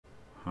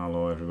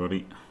Hello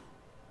everybody.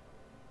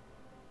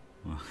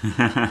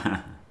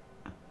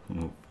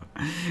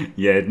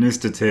 Yeah,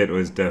 Mr. Tato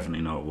is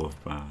definitely not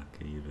Wolfpack.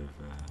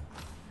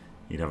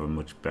 He'd have a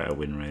much better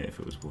win rate if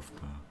it was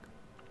Wolfpack.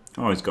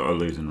 Oh, he's got a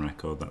losing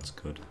record, that's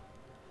good.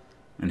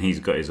 And he's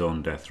got his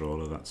own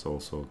Deathroller, that's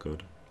also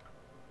good.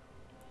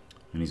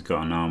 And he's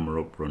got an armor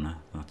up runner,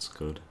 that's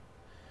good.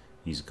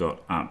 He's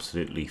got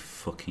absolutely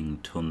fucking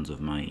tons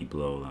of mighty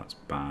blow, that's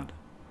bad.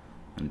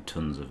 And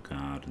tons of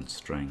guard and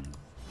strength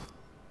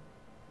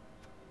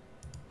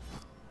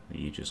that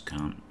you just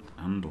can't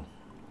handle,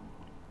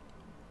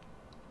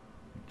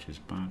 which is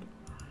bad.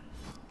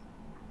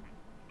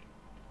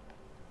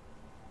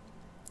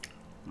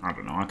 I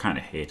don't know, I kind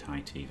of hate high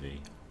TV.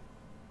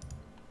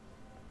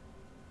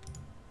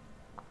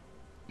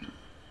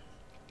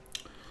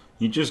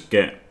 You just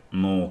get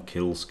more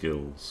kill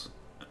skills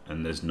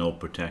and there's no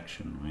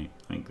protection, right?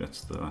 Like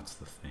that's the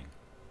thing.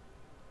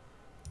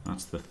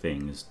 That's the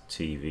thing, as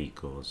TV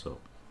goes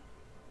up.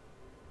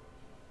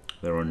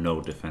 There are no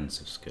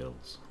defensive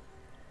skills.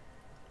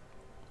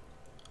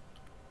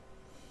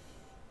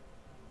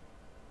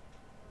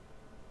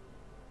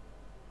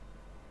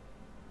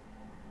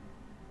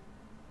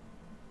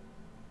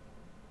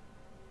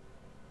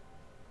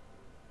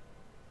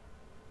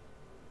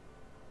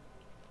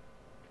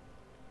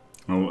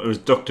 Well, it was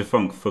Dr.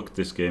 Funk fucked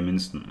this game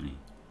instantly.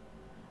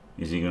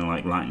 Is he gonna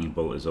like lightning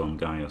bolt his own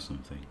guy or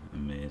something?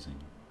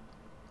 Amazing.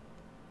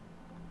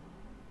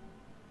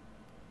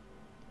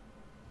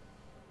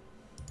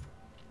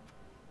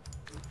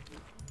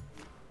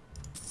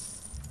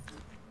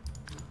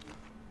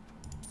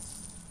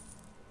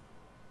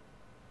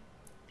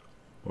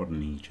 What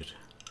an idiot.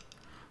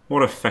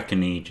 What a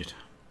feckin' idiot.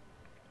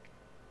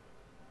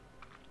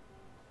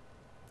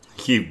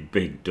 You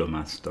big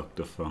dumbass,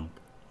 Dr. Funk.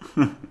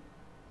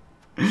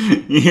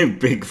 You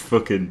big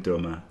fucking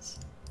dumbass.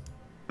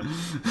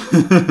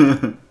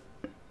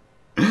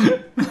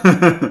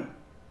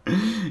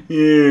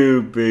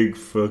 You big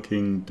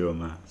fucking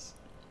dumbass.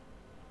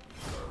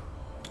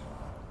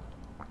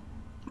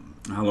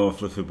 Hello,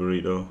 Fluffy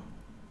Burrito.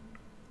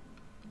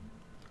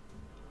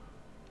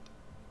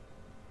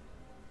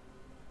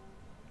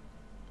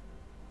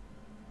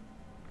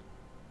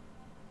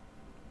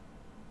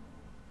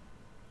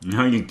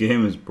 Now your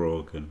game is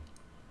broken.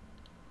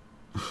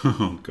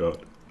 Oh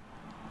god.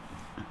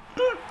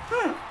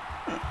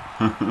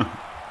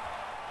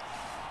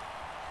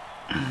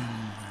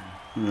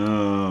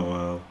 Oh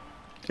well.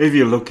 If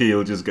you're lucky,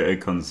 you'll just get a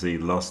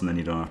concede loss and then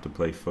you don't have to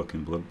play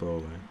fucking Blood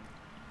Bowl.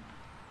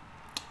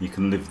 You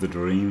can live the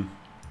dream.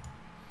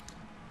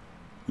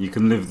 You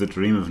can live the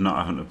dream of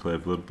not having to play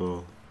Blood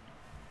Bowl.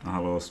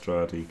 Hello,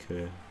 Strad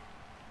EK.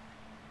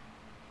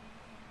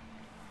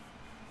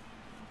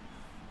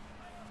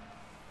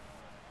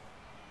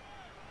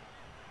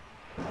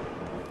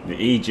 The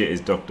Egypt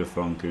is Dr.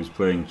 Funk, who's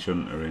playing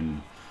Chunter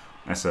in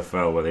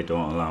SFL where they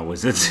don't allow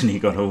wizards, and he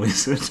got a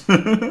wizard.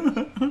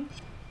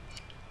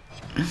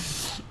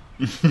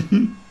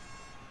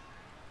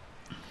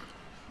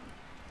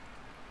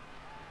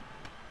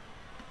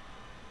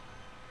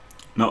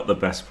 Not the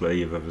best play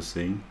you've ever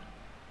seen.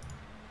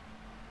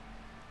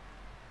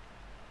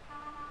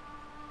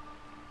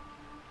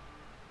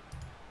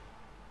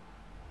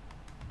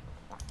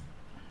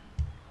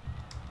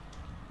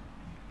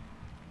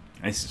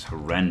 This is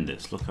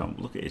horrendous. Look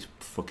at his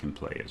fucking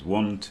players.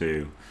 1,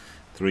 2,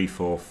 3,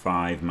 4,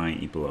 5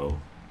 mighty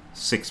blow,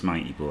 6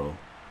 mighty blow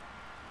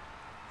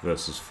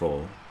versus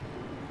 4,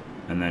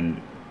 and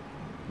then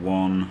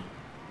 1,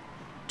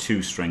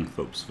 2 strength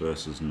ups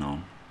versus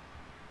none,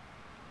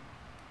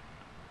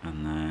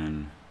 and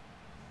then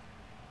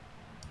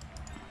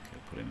okay,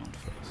 put him on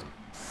first.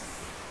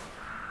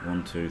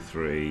 1, 2,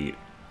 3,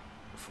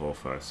 4,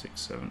 5, 6,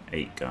 7,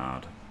 8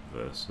 guard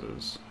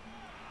versus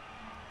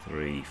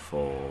 3,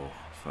 4,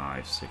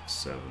 5, 6,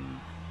 7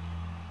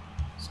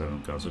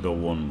 guards. I've got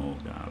 1 more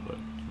guard, but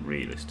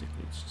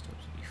realistically it's just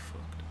absolutely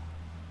fucked.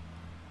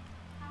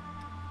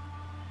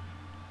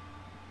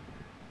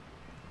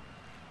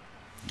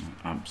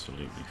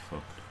 Absolutely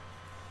fucked.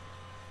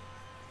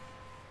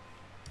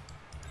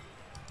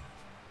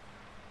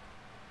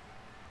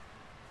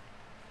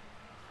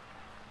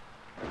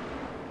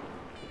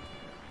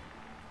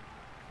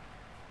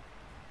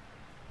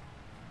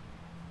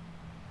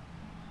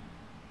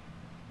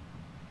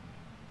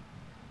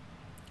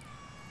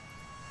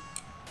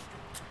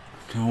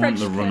 I want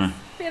the runner.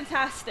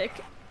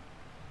 Fantastic.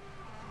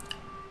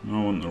 I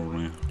want the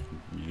runner.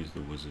 Use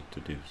the wizard to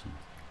do something.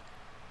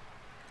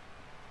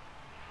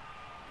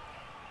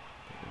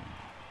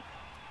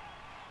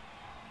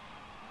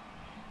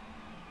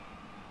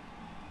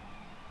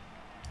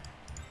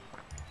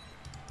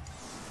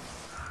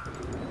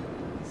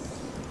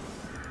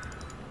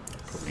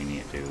 Probably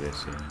need to do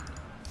this.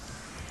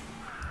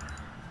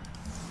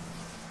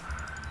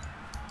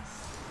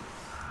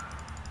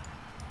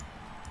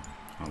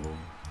 Hello.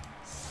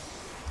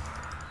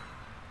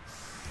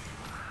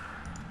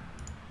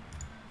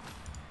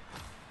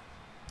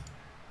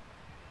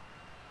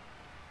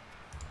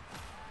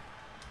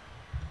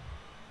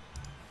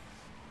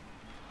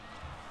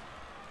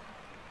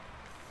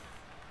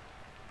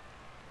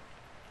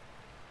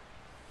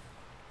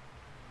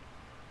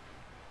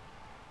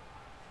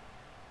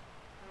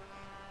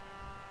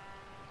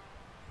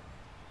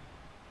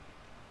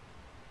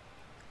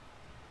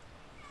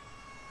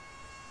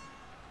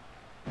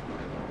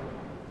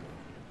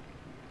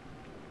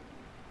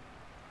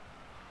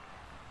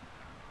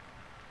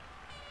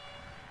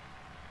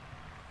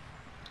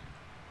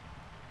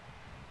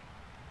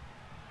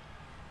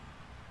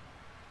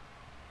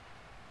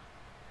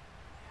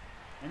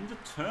 End the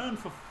turn,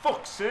 for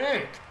fuck's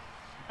sake!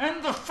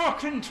 End the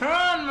fucking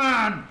turn,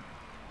 man!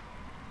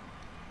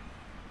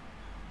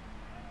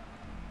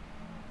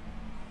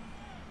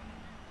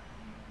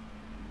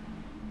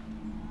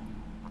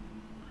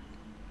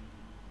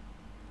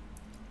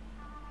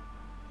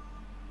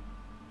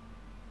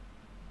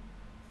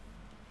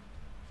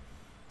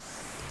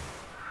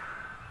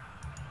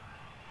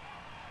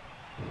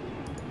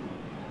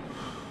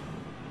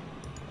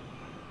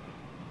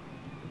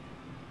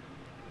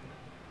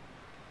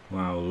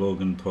 Wow,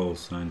 Logan Paul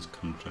signs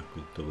contract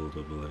with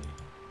WWE.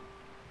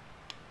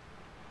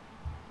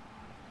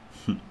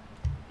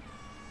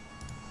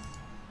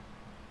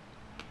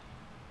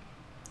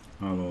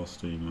 Hello,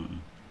 Steve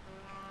Martin.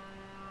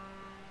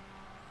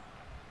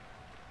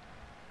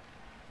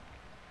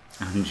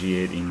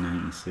 Angie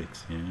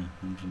 1896, yeah,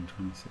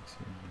 126 years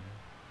old.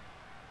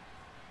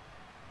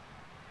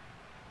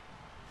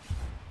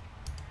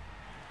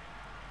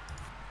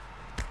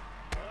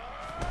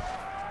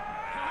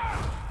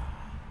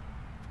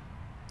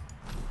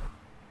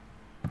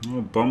 Oh,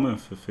 Bomber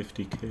for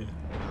 50k.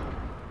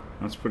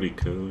 That's pretty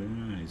cool,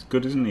 yeah. He's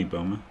good, isn't he,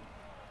 Bomber?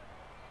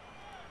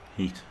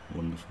 Heat,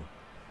 wonderful.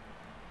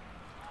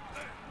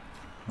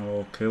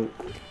 Oh, kill.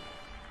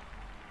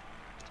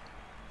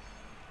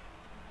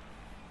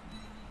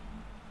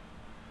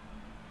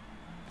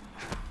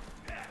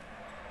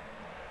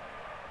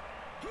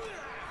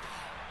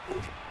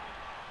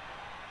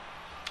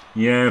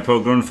 Yeah,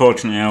 but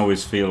unfortunately I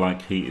always feel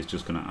like Heat is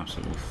just going to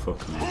absolutely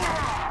fuck me.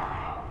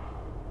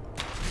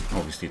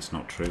 Obviously it's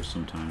not true,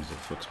 sometimes it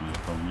fucks my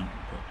opponent,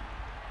 but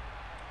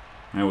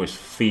I always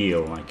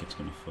feel like it's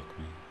going to fuck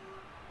me.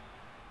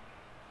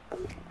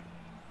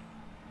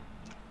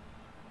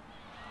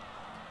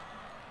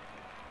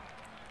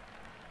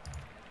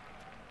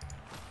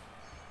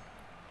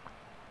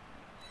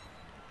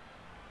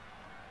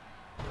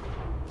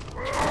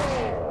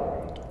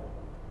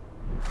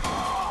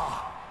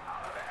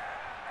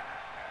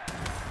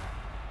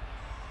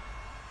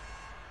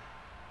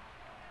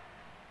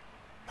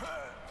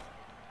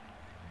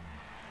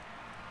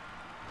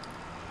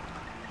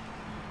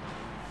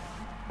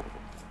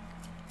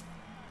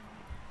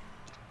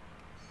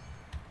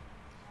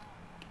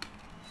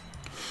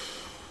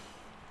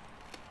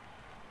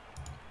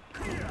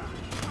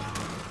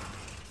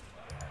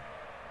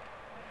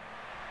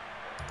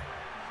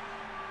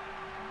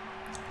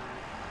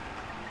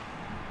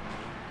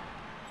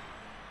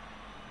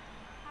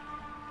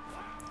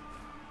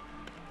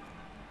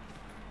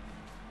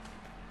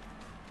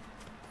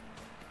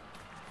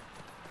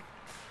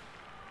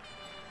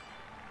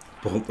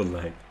 Bolt the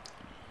leg.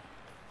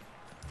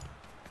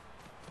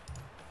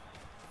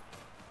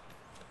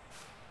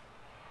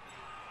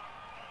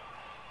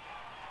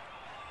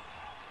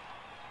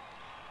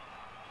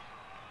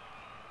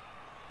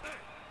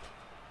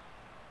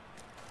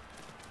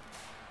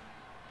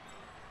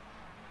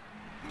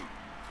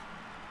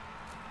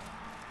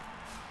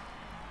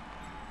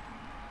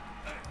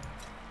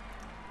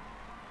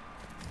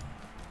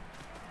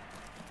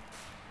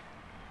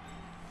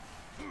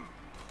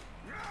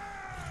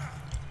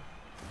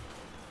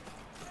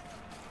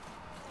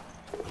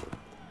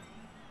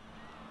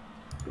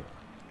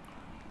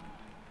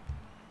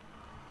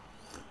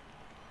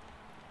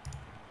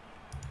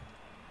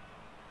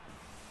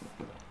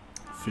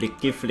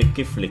 Flicky,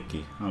 flicky,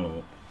 flicky.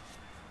 Hello.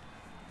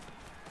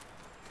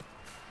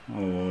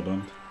 Hello,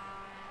 then.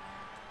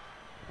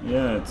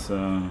 Yeah, it's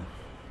fun,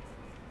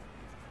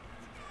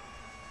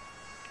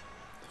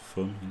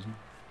 isn't it?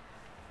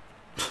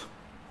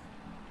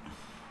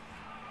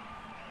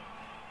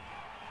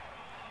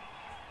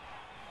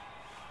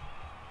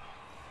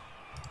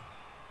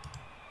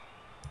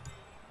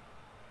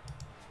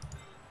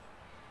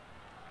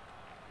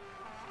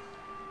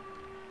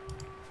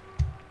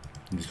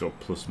 He's got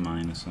plus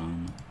minus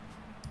armor.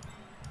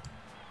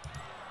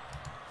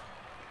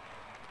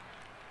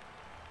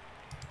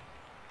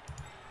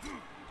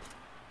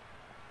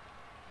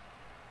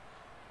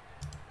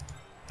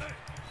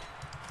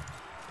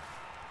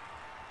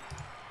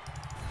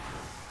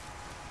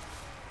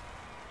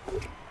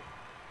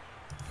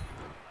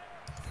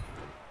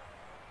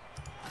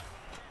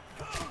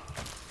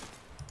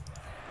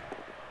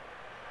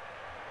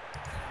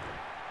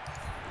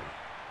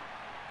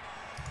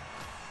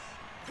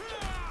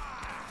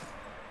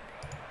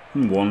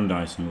 One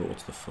dice and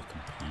what's the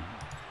fucking point?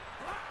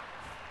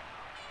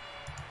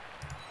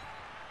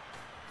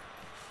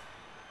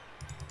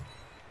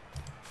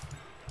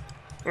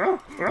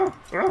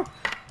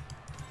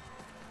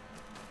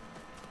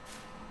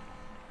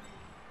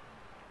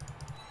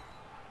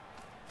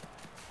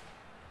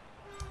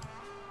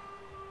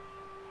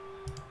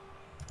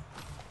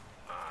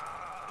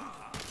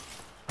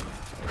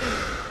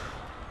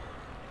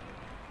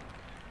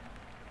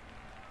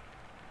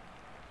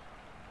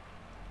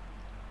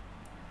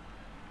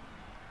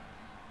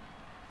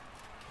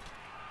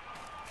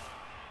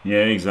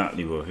 Yeah,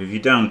 exactly, Wolf. If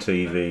you're down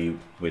TV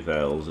with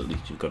L's, at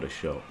least you've got a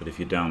shot. But if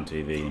you're down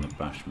TV in a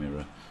bash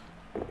mirror,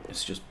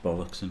 it's just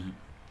bollocks, isn't it?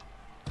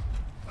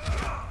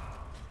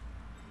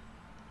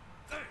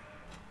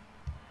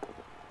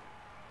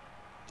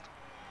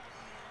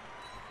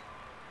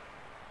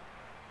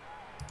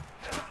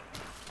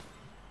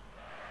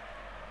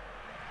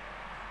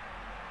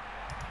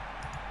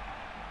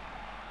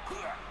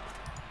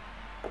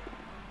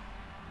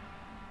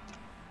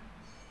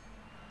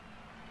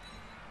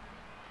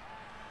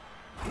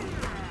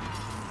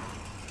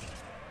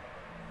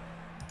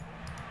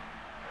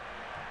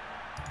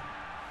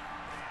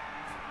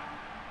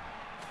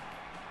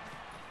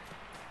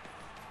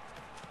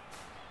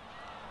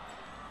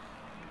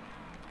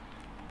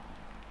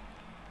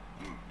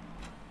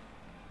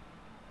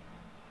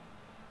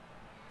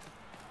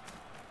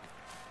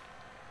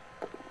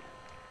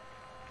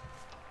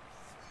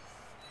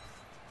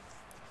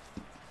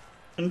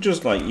 And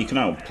just like, you can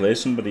outplay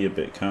somebody a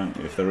bit, can't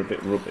you, if they're a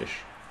bit rubbish.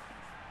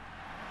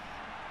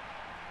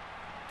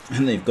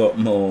 And they've got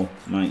more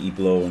Mighty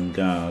Blow and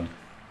Guard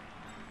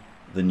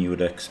than you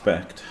would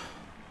expect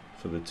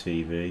for the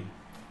TV.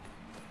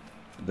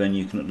 Then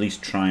you can at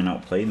least try and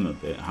outplay them a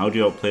bit. How do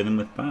you outplay them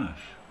with Bash?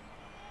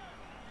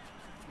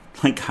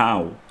 Like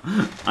how?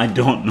 I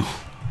don't know.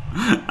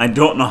 I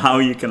don't know how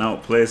you can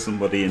outplay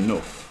somebody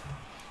enough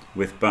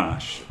with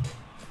Bash.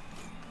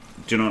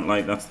 Do you know,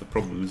 like, that's the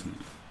problem, isn't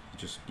it?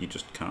 You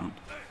just can't.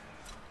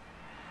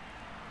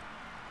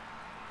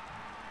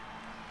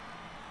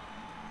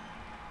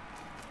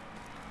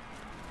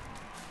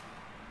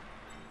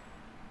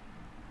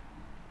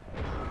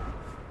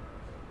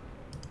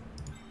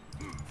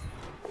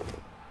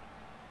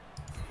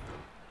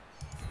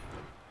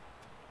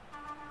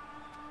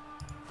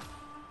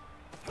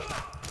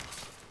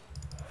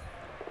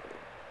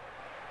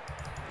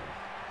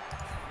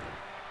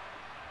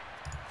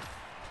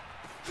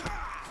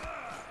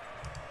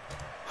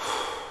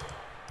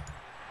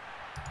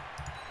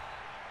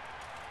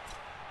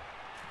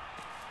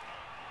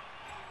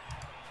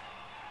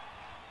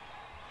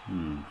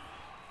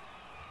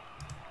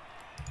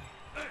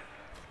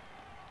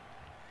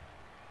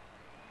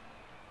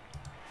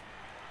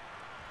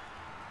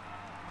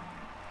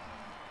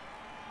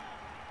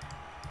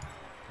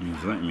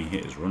 He's letting me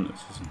hit his runners,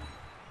 isn't he?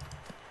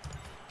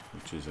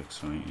 Which is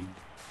exciting.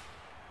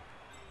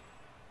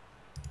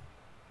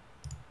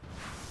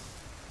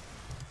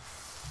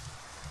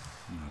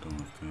 I don't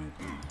have guard.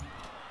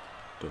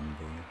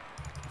 Dumbo.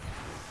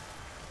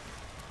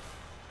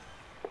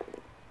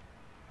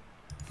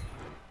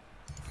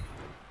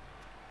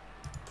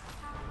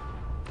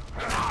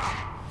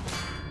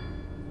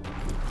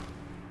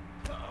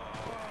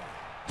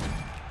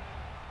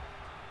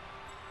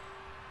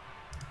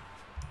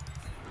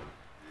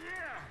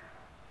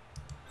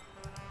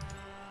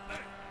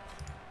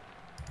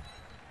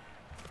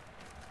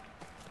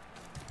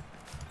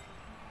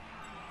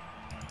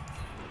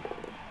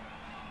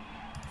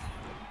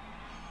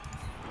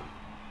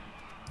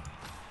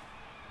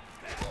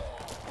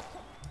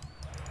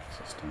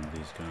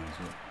 These guys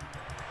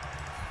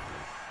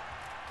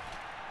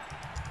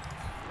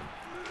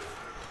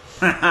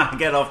up.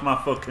 Get off my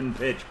fucking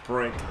pitch,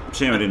 prick.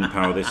 Shame I didn't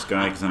power this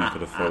guy, because then I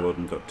could have followed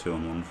and got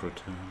 2-on-1 for a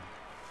turn.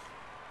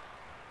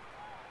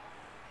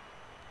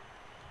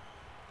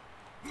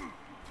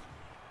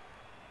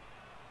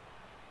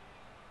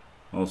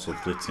 Also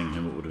blitzing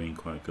him, it would have been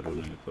quite good,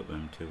 wouldn't it? Put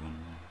them 2-on-1.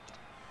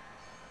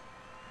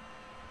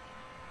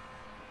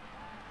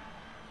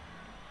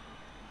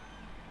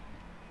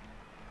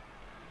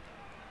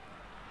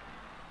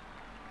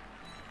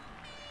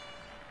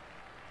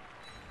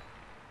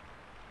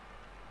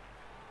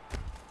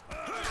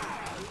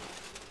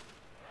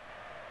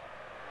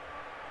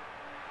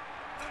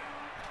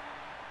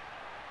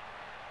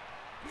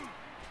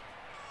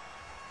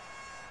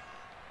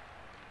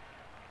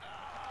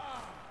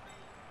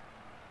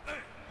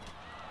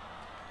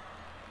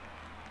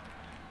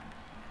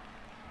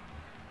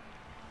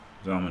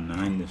 He was armor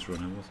 9 this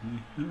runner,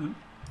 wasn't he?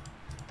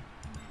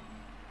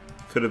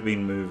 Could have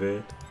been move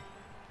 8.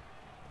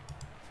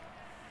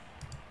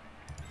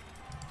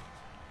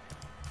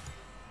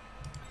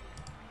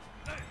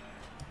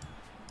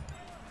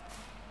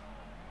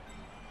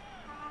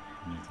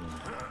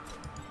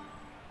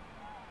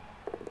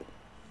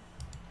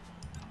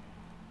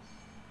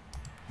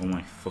 Oh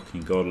my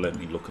fucking god, let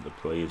me look at the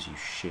players, you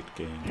shit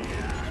game.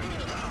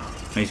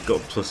 He's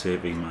got plus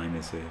AB,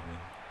 minus AB.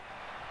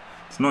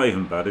 It's not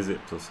even bad, is it?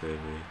 Plus AB.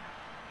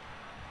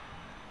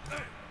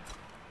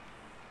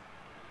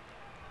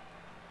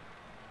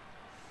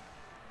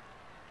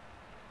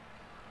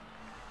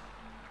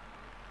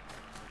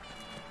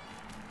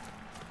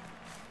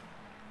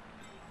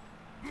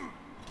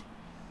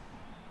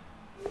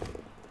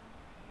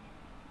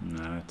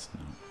 No, it's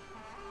not.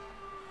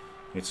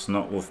 It's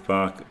not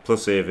Wolfpack.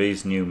 Plus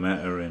AV's new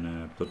meta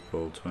in Blood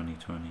Bowl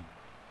 2020.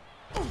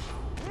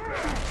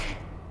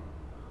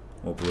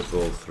 Or Blood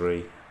Bowl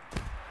 3.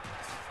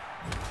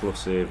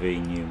 Plus AV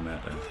new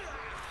meta.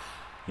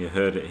 You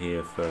heard it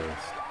here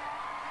first.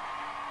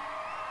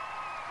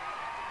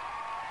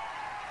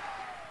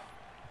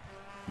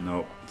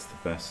 No, it's the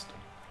best.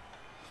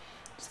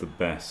 It's the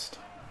best.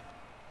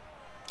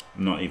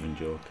 I'm not even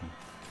joking.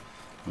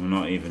 I'm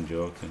not even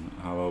joking.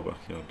 Hello,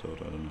 Backyard Dog.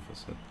 I don't know if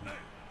I said that.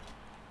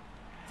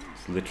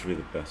 It's literally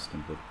the best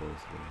in Blood Bowl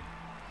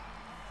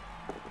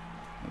 3.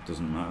 It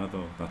doesn't matter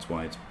though. That's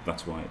why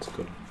it's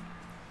good.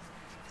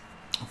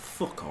 Oh,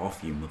 fuck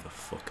off, you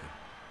motherfucker.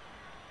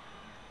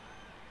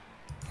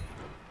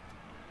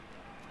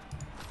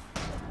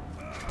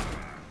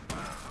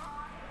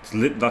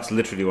 That's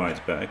literally why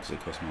it's better, because it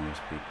costs more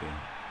SPP.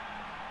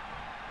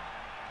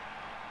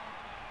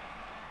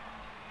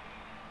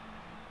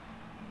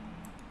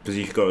 Because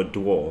you've got a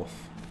dwarf,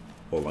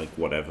 or like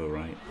whatever,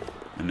 right?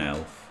 An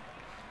elf.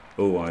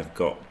 Oh, I've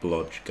got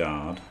blodge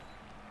guard.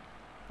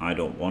 I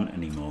don't want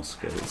any more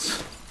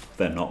skills.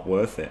 They're not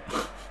worth it.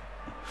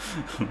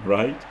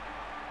 Right?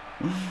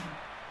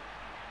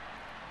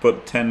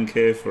 But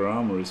 10k for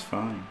armor is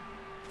fine.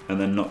 And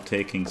then not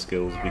taking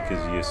skills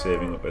because you're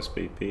saving up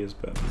SPP is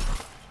better.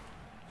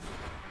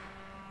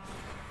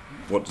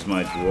 What does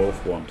my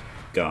dwarf want?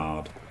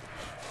 Guard.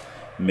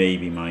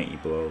 Maybe Mighty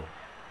Blow.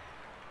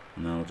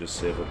 And I'll just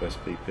save up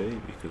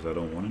SPP because I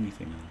don't want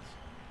anything else.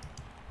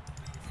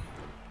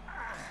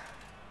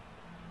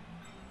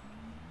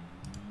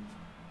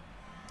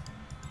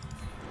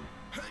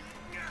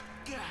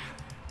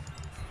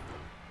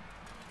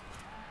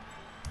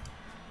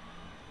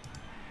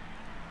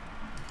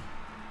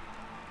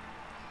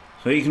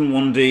 So he can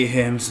 1D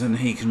him, so then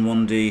he can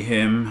 1D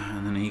him,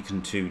 and then he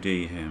can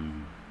 2D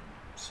him.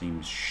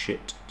 Seems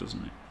shit,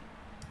 doesn't it?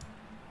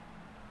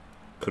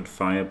 Could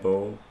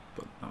fireball,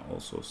 but that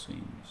also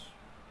seems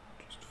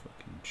just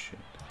fucking shit.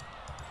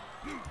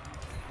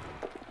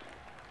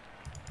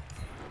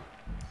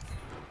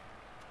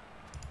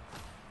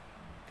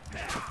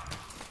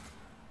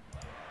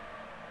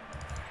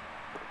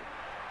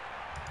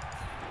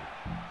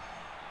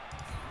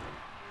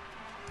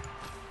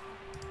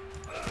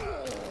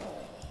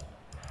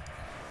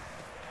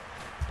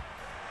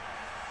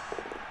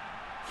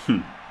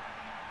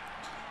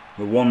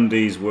 The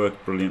 1Ds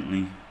work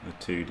brilliantly, the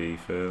 2D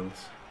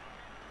fails.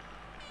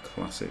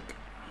 Classic.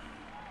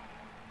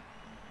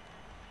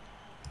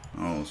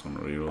 I almost want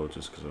to reload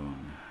just because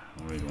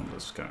I really want to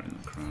scatter in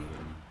the crowd.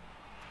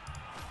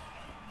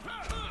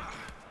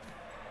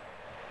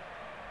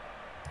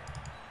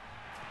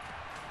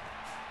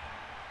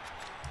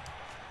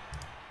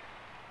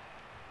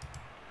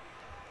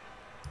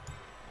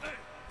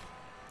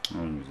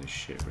 I'll use this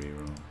shit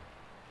reroll.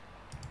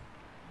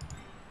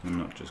 And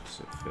not just because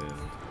it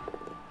failed.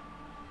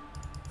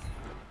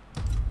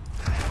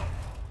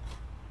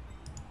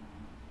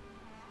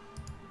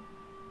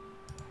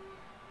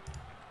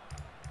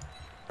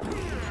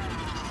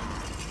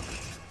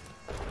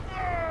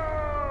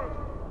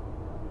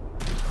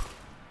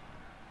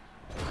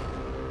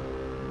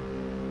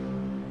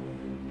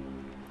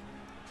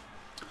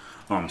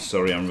 Oh, I'm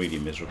sorry, I'm really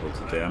miserable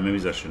today.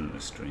 Maybe I shouldn't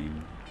have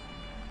streamed.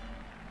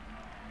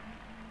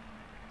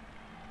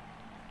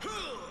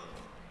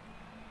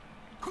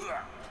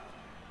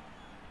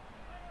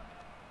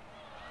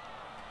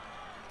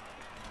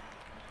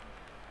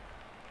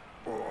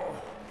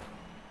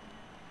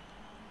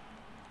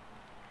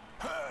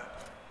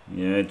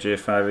 Yeah,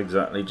 J5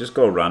 exactly. Just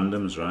go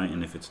randoms, right?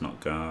 And if it's not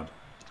guard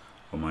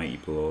or Mighty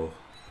Blow.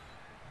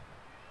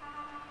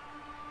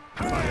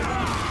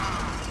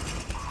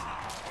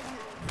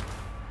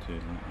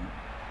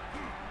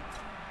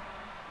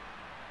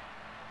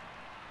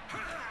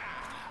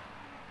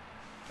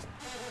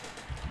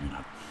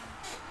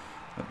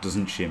 That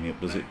doesn't cheer me up,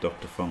 does it,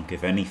 Dr. Funk?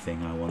 If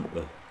anything,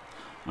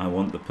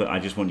 I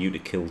just want you to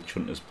kill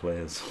Chunter's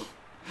players.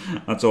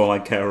 That's all I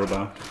care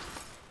about.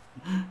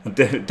 It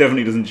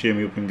definitely doesn't cheer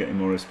me up him getting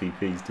more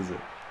SPPs, does it?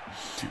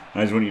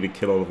 I just want you to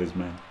kill all of his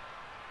men.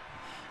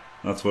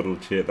 That's what'll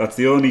cheer. That's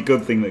the only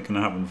good thing that can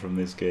happen from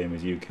this game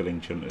is you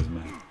killing Chunter's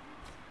men.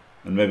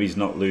 And maybe he's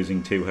not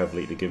losing too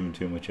heavily to give him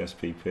too much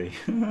SPP.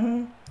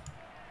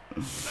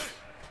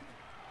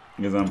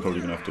 Because I'm probably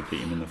going to have to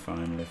beat him in the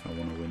final if I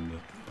want to win the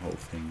whole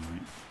thing,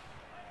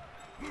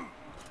 right?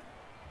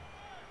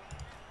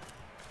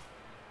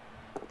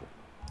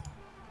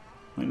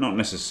 Like, not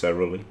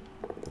necessarily.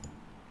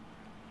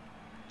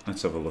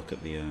 Let's have a look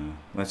at the.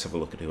 Let's have a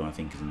look at who I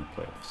think is in the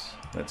playoffs.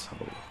 Let's have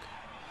a look.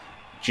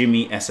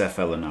 Jimmy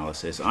SFL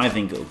analysis. I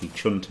think it'll be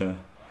Chunter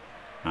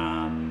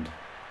and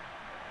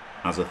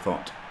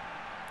Azathoth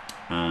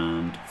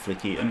and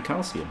Flicky and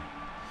Calcium,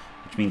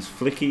 which means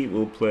Flicky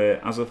will play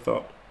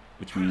Azathoth,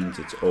 which means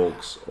it's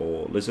Orcs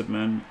or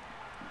Lizardmen.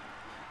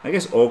 I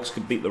guess Orcs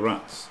could beat the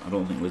Rats. I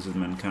don't think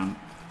Lizardmen can.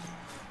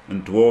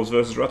 And Dwarves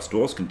versus Rats.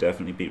 Dwarves can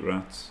definitely beat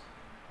Rats.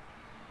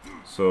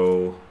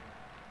 So,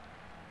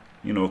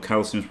 you know,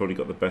 Calcium's probably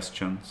got the best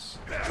chance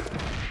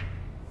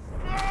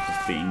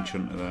of beating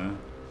Chunter there.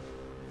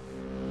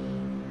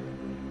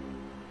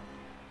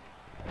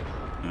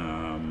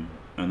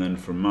 And then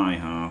from my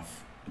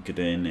half,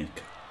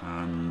 Gdanik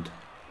and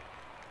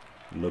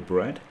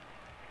Lebred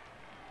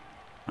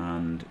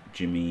and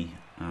Jimmy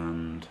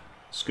and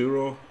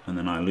Skuro, and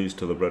then I lose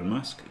to Lebred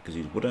Mask because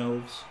he's Wood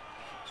Elves,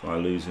 so I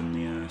lose in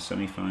the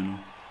semi-final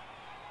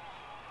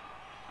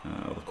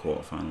or the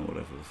quarter-final,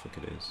 whatever the fuck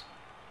it is.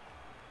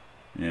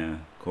 Yeah,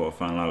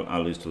 quarter-final. I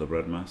lose to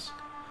Lebred Mask.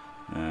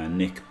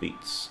 Nick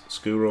beats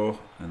Skuro,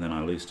 and then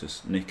I lose to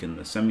Nick in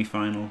the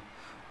semi-final,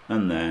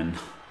 and then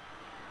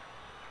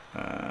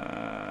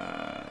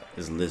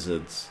as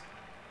Lizards,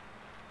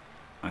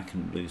 I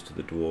can lose to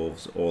the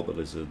Dwarves or the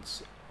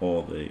Lizards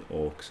or the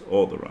Orcs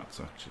or the Rats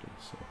actually.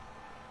 So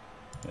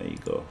there you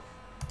go.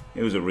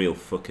 It was a real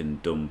fucking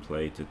dumb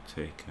play to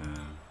take.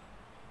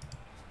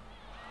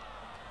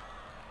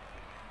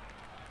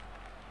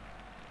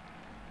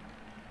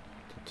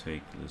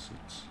 Take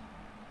Lizards.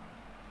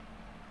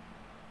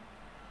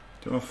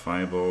 Do a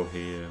fireball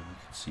here.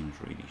 It seems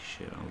really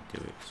shit. I'll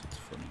do it because it's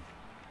funny.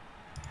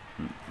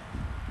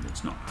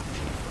 It's not actually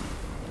funny,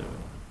 but I'll do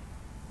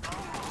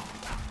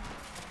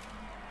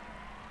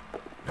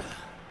it.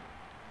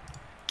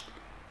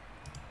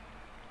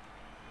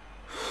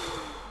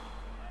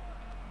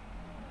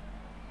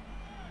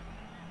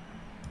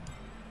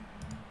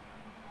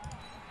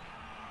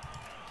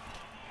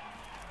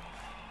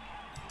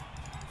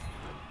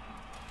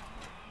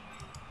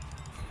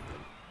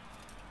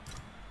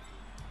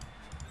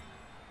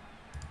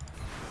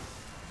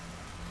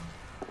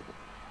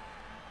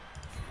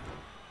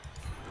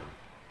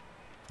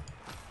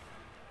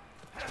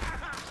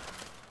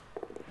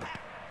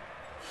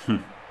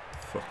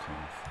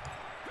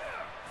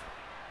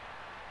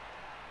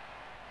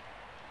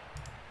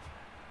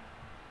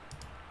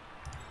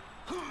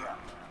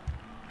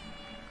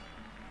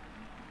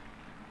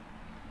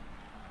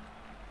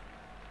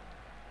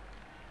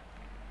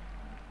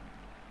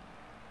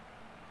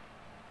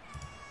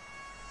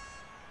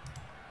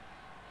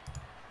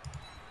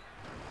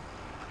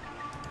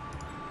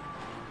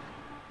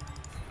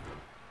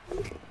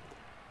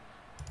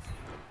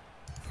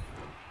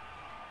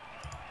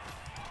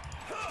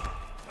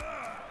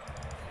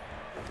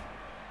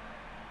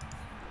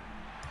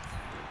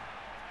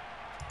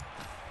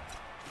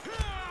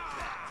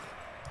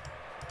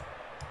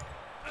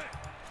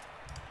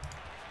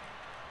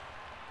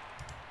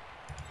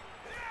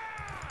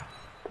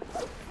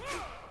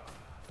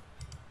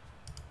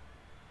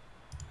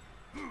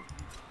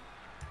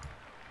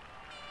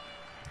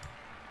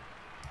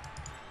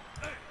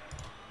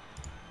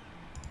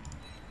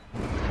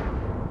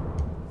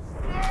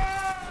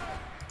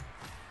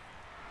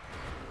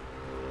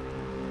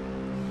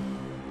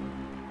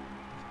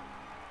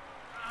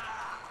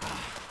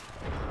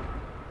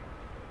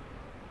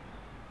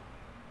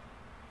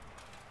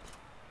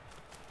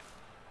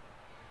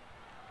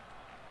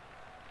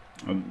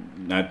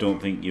 I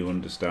don't think you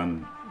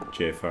understand,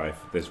 J5.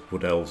 There's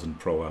wood elves and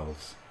pro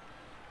elves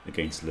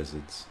against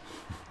lizards.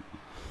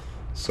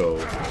 So...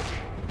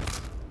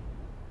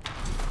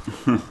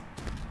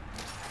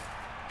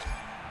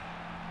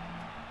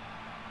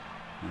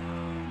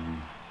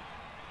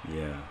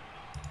 yeah.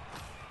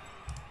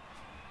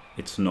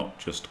 It's not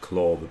just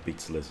claw that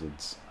beats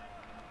lizards.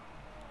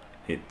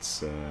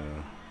 It's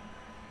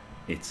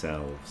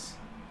elves.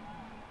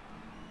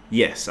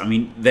 Yes, I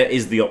mean, there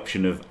is the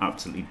option of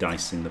absolutely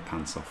dicing the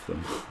pants off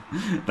them.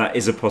 That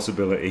is a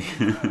possibility.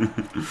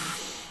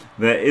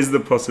 There is the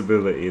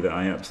possibility that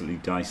I absolutely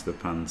dice the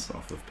pants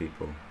off of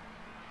people.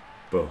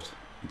 But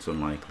it's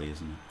unlikely,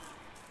 isn't it?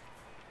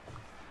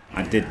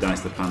 I did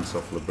dice the pants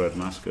off the Bread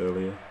Mask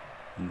earlier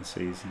in the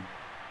season.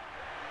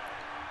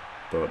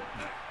 But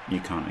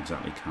you can't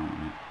exactly count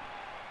on it.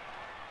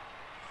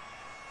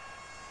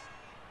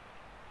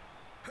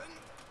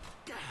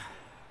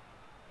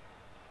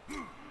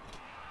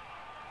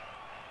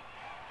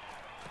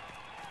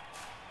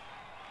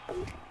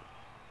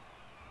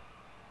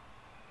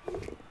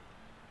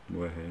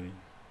 Way.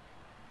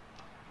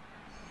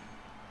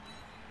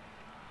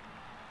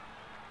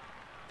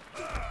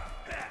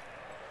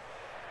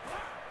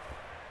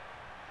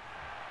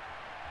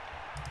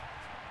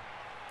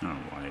 Oh,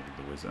 why did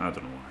the wizard? I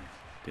don't know why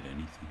I did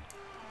anything.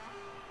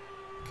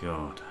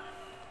 God.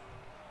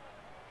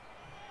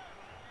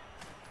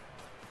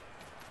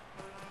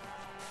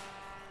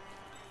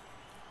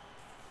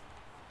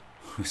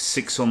 We're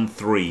 6 on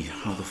 3.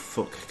 How the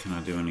fuck can I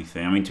do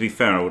anything? I mean, to be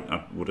fair,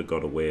 I would have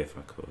got away if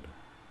I could.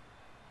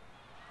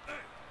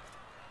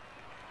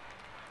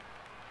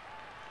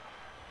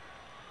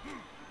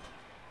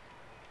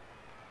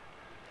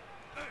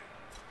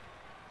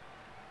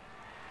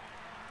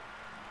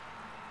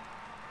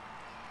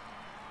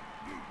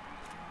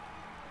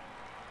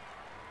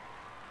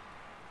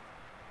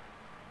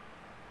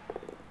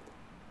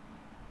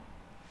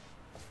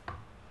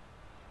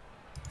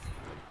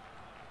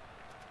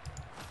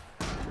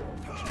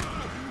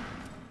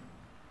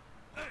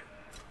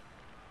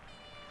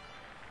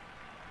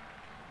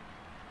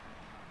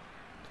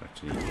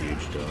 Actually, a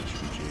huge dodge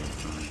from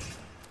GFI.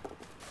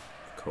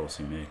 Of course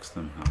he makes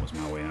them. That was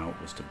my way out,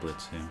 was to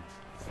blitz him.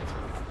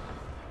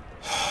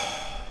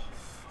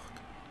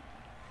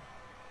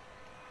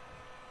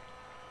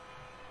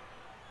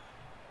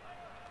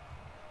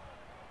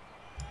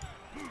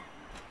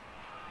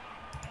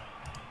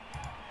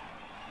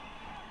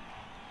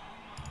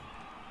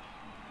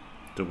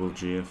 Double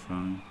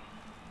GFI.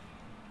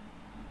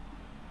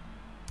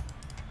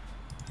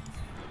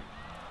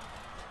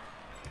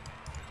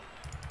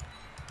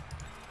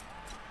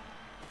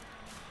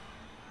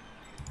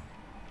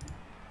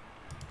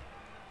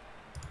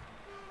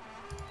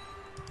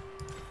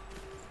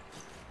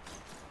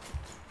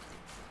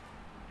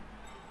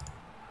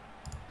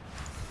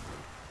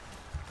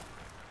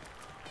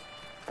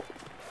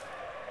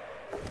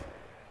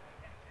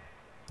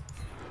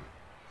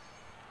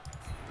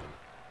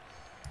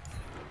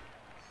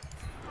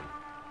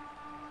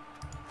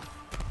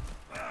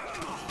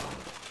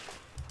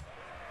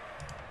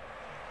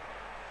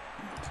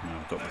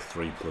 Got the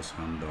 3+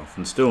 handoff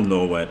and still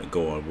nowhere to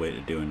go or way to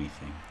do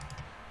anything.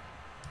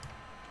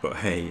 But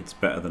hey, it's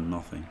better than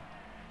nothing.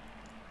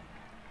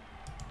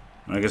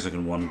 I guess I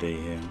can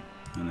 1D him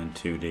and then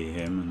 2D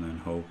him and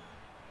then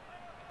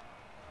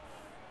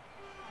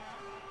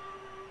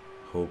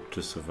hope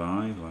to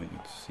survive. Like,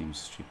 it seems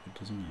stupid,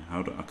 doesn't it?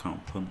 I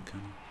can't punt,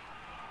 can I?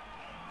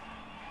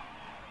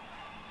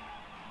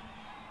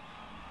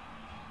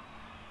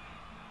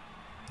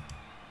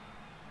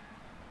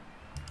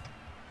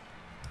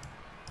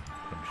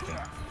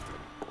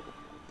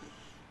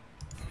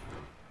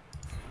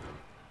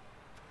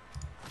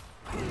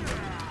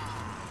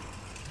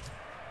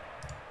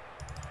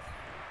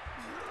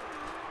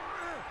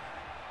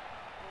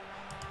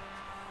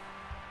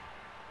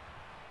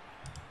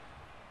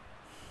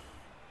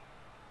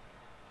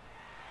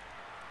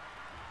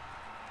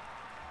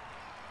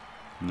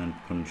 And then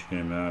punch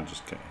him, I'll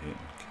just get hit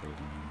and kill him.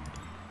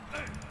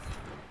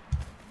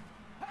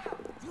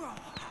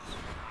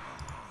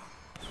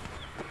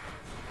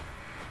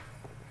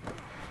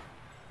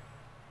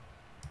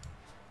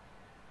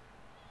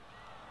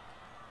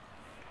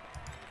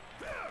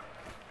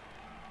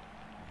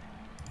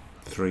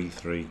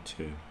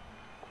 3-3-2.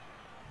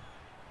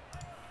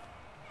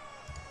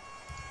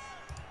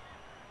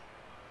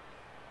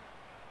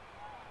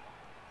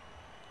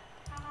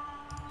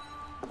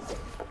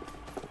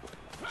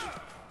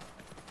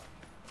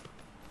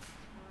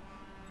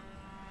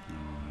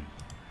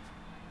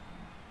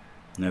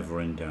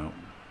 Never in doubt.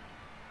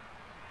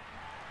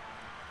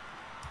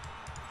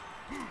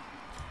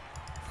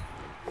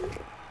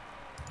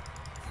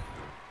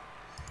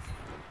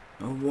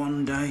 A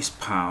 1 dice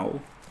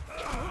pal.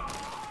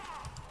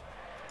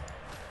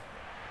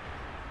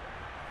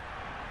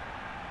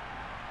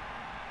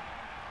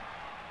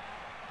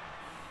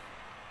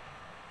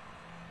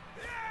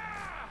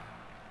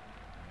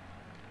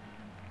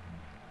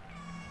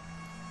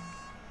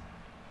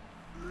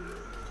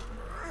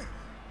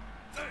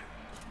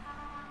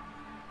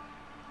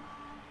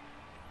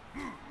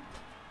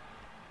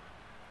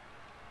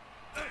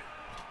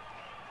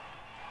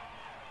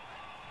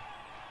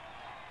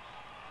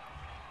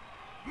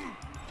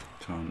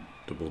 Can't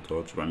double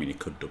dodge. Well, I mean, he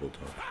could double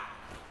dodge,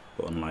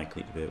 but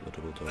unlikely to be able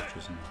to double dodge,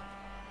 isn't he?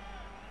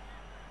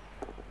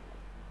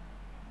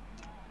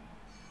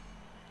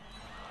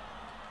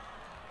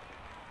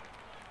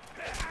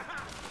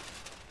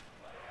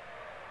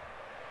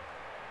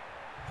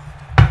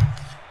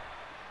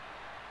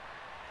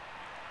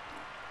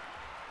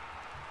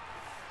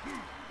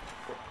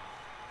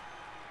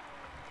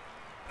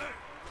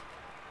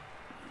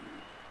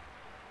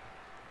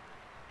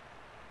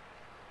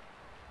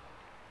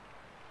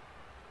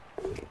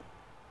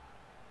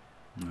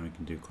 Now we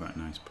can do quite a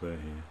nice play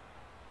here.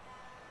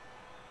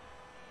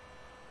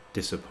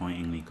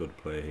 Disappointingly good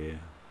play here.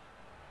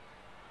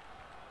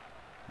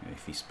 Yeah,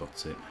 if he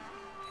spots it.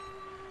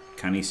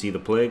 Can he see the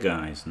play,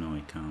 guys? No,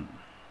 he can't.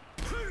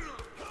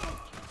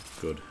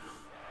 Good.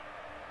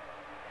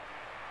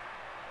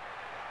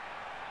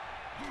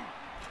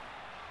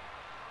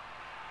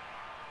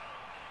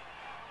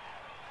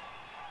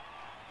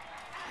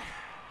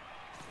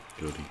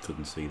 Good, he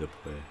couldn't see the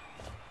play.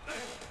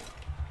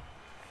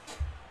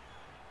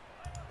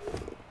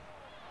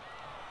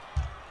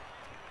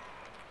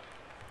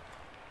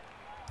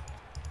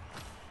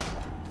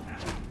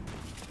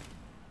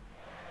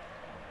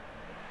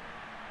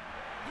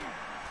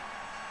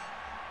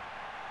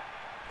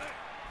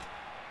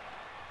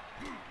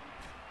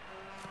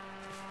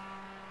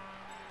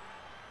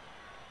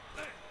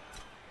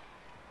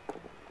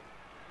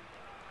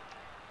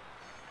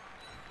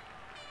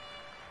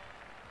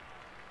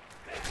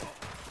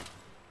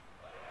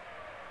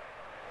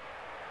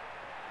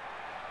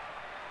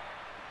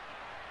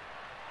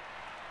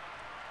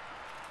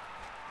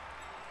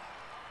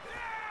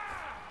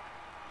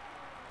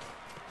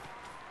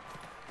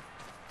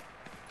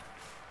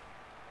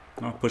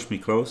 Oh, push me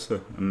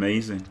closer.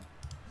 Amazing.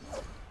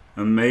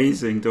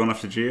 Amazing. Don't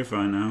have to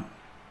GFI now.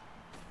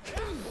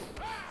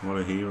 What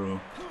a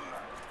hero.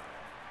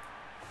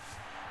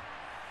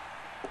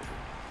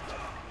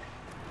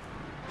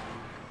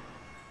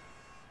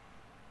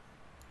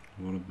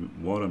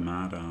 What a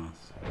mad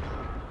ass.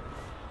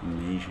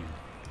 Amazing.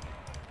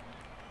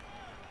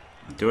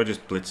 Do I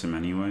just blitz him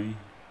anyway?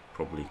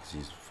 Probably because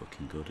he's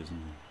fucking good, isn't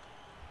he?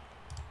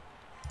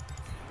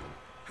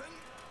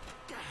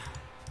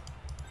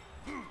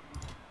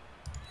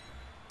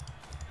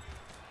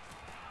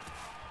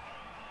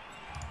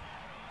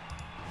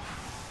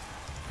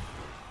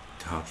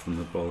 Dart from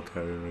the ball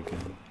carrier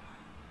again.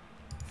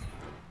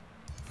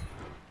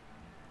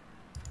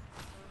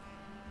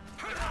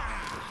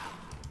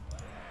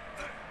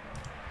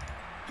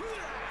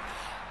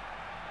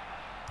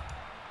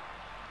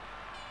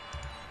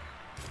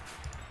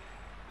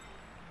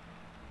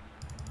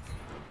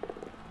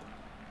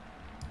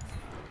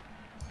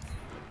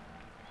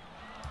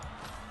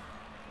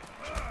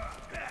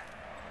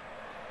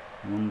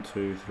 One,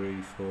 two, three,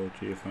 four,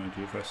 GFI,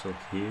 GFI, so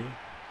here.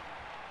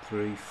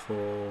 3,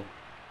 4.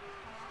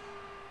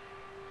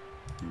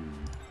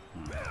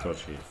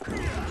 Dodgy.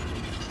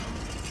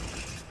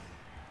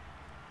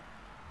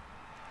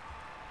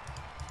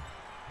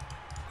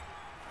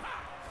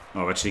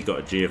 Oh, I've actually got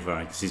a GFI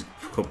because he's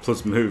got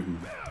plus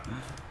movement.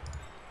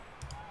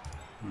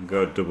 I've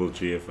got a double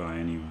GFI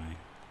anyway.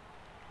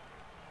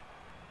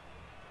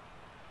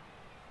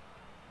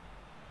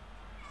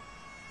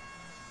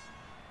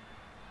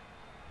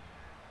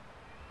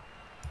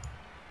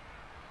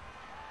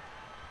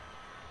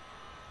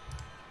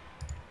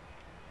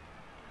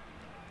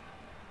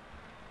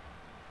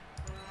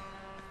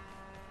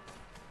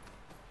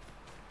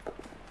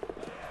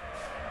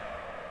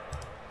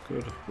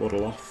 Good,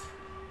 waddle off.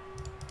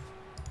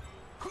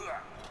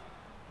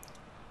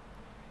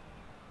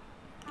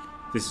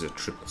 This is a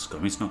triple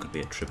scum. It's not going to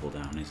be a triple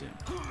down, is it?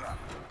 No,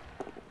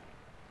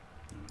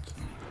 it's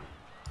not.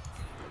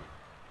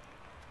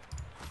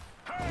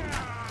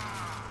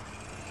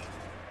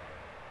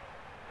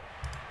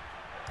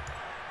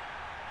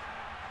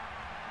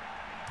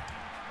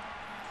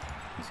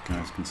 These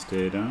guys can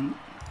stay down.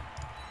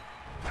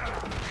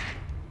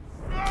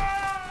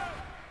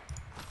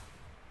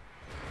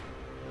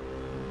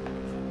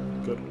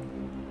 Good.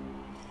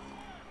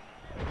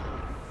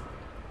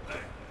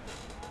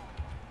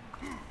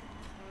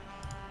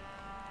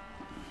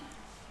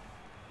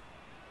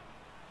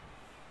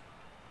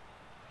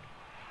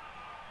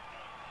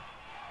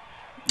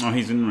 Oh,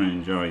 he's in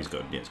range. Oh, he's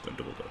got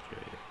double dodge.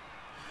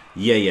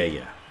 Yeah.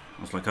 I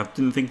was like, I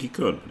didn't think he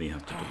could, but he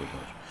has to double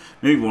dodge.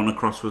 Maybe one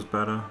across was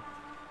better.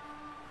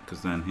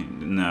 Because then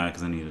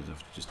he'd have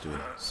to just do a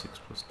 6+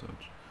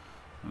 dodge.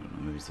 I don't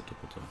know, maybe the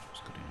double dodge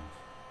was good enough.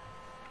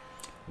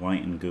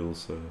 White and ghoul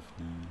surf,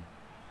 yeah.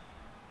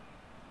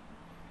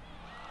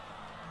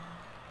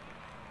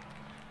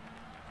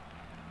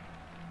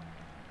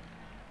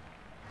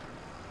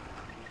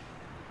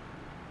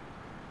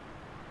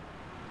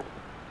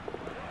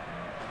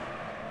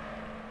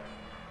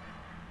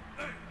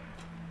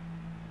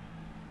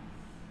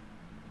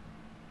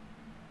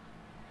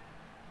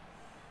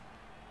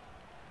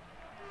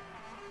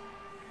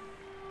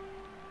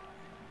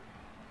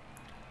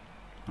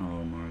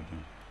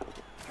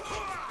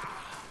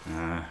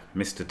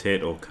 Mr.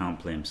 Tato can't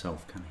play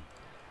himself, can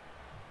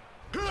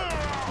he?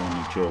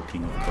 Only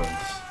joking, of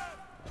course.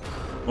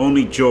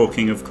 Only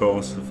joking, of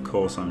course. Of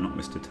course I'm not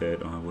Mr.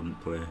 Tato. I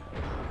wouldn't play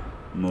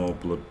more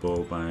Blood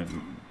Bowl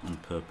on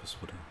purpose,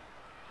 would I?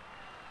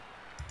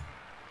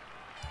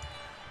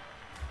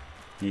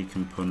 He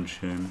can punch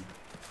him.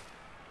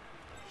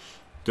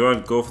 Do I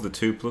go for the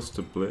 2+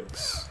 to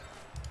blitz?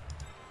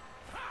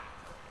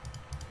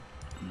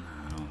 No,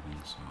 I don't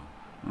think so.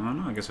 Oh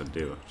no, I guess I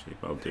do actually,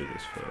 but I'll do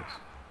this first.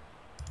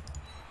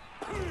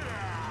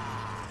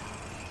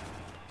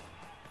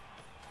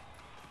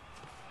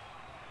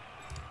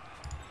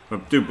 If I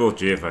do both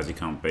GFIs, he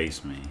can't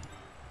base me.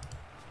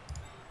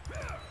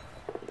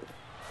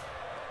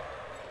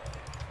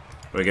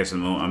 But I guess I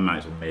might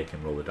as well make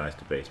him roll the dice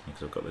to base me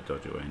because I've got the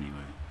dodge away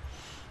anyway.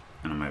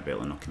 And I might be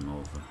able to knock him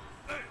over.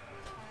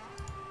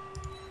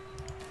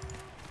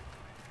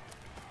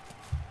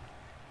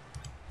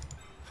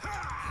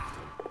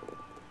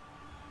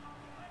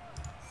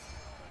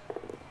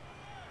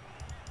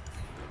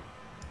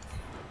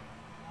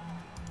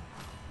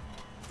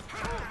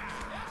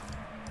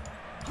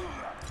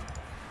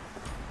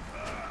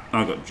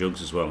 I've got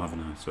jugs as well,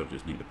 haven't I? So I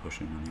just need to push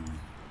him anyway.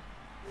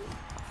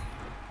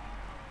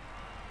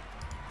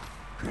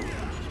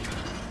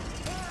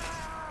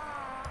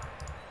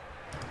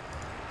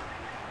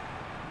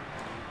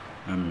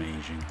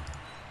 Amazing.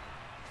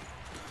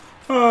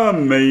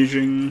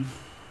 Amazing.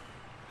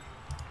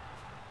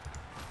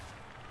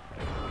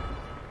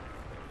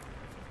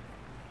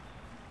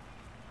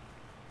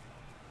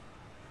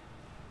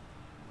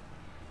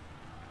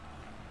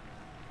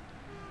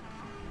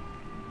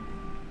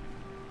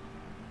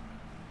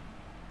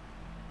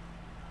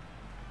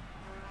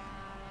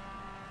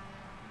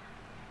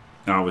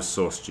 I was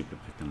so stupid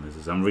picking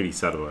lizards. I'm really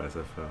sad about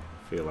SFL.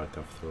 I feel like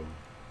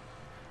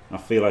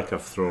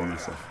I've thrown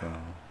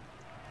SFL.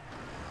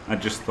 I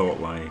just thought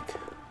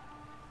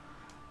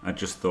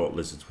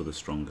lizards were the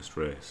strongest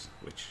race,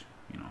 which,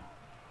 you know,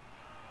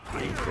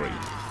 I agree.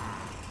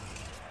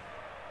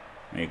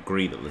 I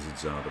agree that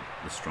lizards are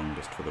the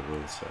strongest for the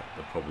rule set.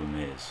 The problem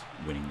is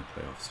winning the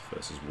playoffs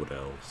versus wood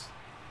elves,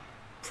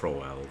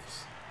 pro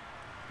elves,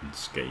 and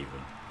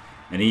Skaven.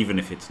 And even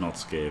if it's not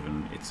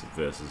Skaven, it's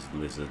versus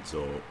lizards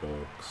or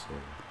orcs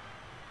or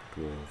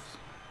dwarves.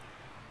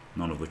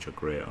 None of which are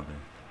great, are they?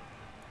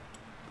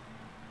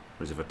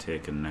 Whereas if I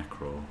take a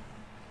necro,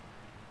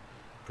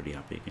 pretty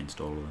happy against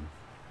all of them.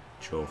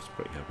 Chorf's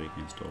pretty happy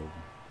against all of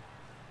them.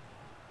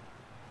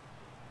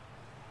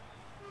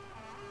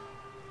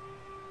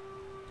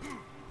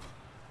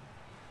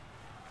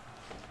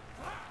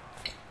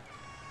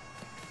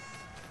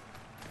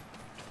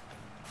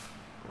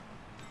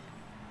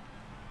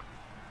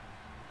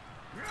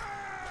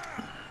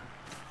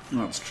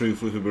 That's true,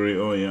 Fluffy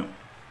Burrito. Yeah,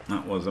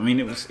 that was. I mean,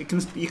 it was. You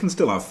can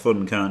still have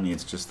fun, can't you?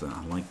 It's just that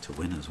I like to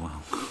win as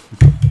well.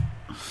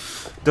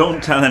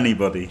 Don't tell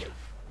anybody.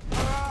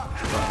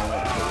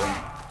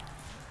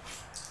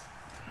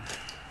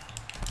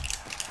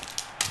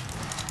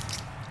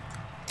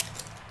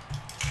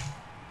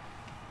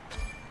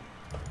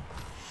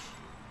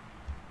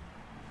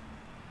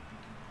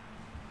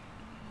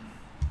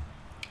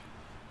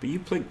 But you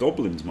play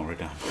goblins,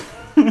 Moradam.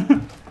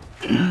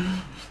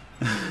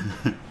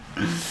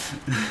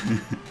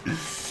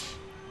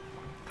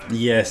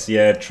 Yes,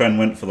 yeah, Tren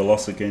went for the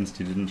loss against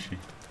you, didn't she?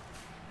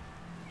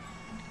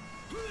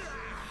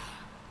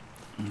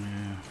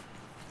 Yeah.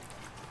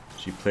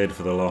 She played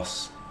for the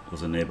loss,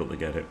 was unable to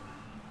get it.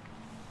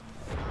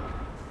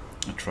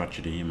 A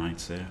tragedy, you might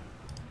say.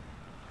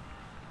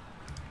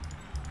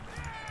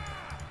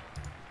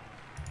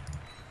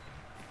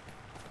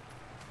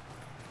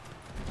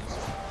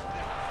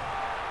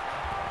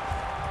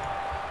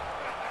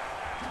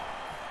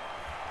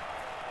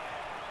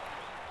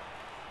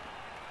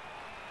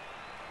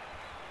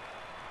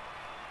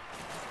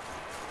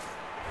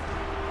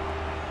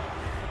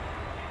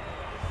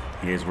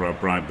 Here's where I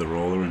bribe the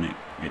roller and it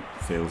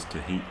fails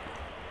to heat.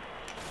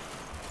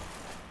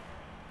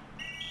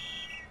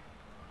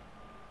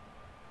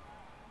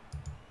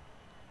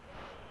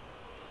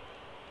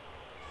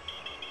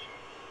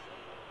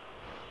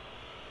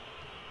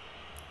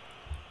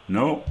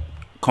 No,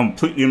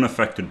 completely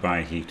unaffected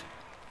by heat.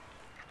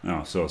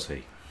 Oh, so is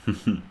he.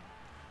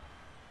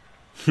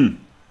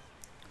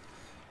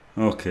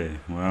 Okay,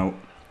 well.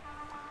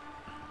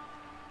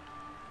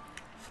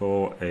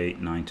 4,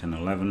 8, 9, 10,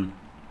 11.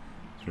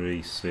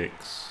 3,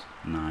 6,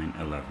 9,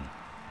 11.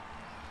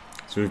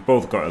 So we've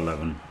both got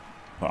 11,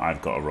 but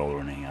I've got a roller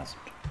and he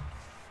hasn't.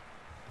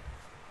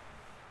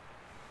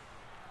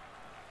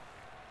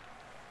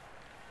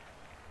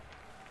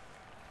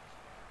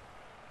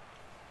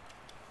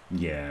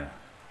 Yeah.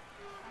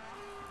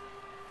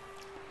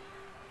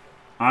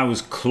 I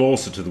was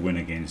closer to the win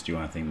against you,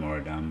 I think,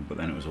 Moradam, but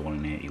then it was a 1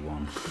 in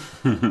 81.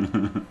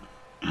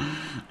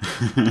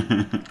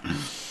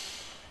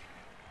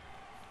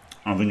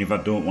 I think if I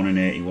don't 1 in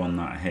 81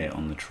 that hit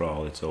on the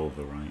troll, it's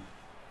over, right?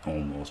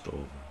 Almost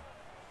over.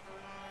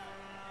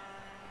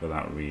 But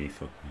that really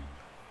fucked me.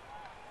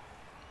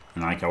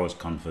 And like I was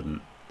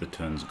confident the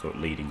turns got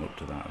leading up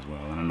to that as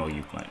well. And I know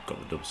you've like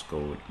got the dub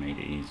score, which made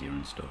it easier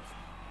and stuff.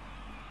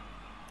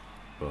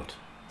 But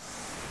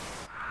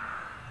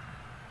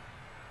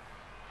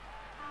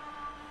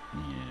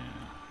yeah.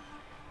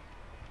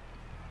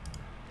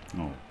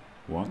 Oh,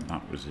 what?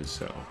 That was his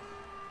setup.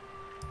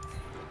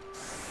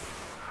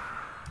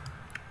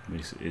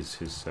 This is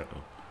his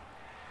setup.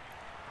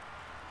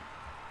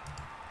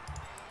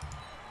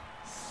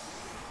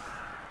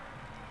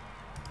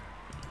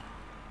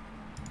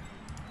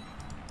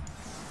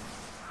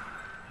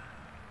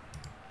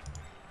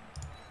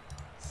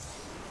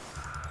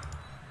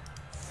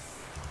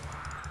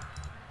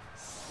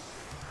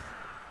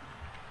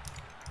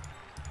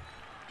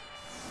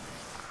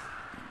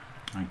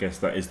 I guess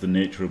that is the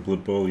nature of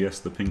Blood Bowl. Yes,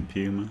 the pink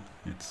puma.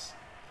 It's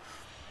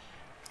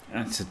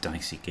a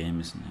dicey game,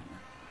 isn't it?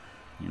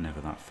 You're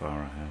never that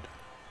far ahead.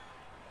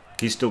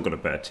 He's still got a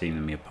better team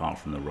than me apart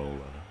from the roller.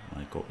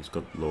 Like, he's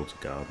got loads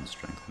of guard and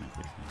strength and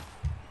everything.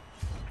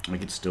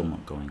 Like, it's still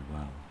not going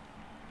well.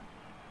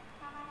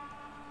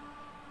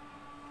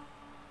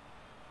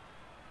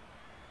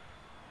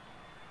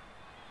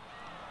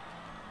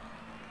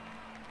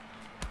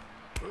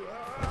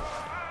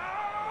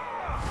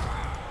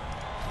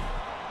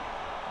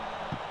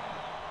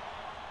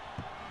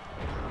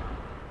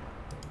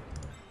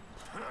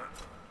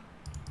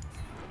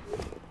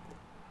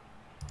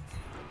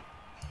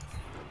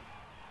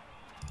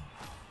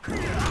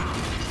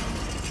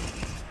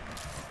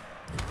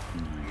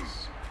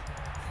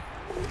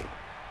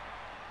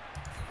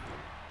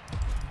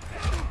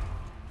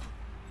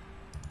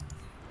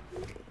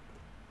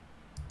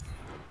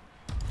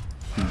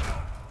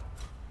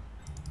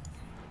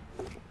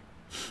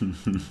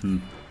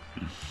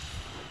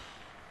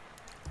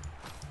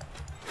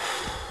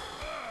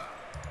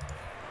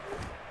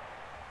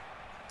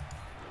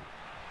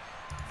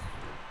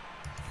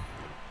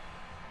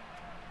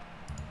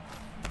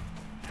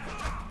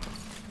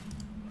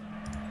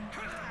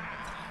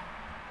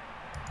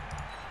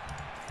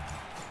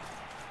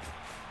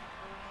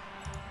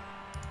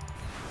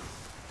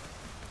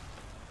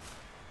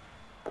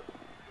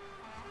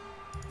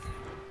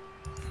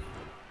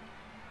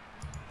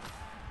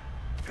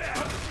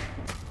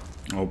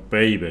 Oh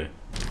baby,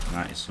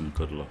 that is some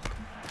good luck.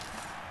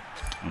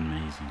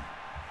 Amazing.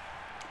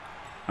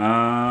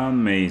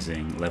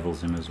 Amazing.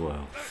 Levels him as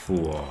well.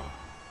 Four.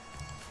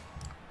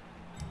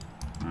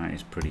 That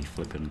is pretty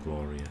flippin'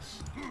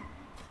 glorious.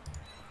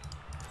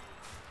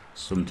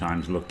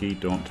 Sometimes lucky,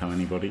 don't tell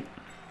anybody.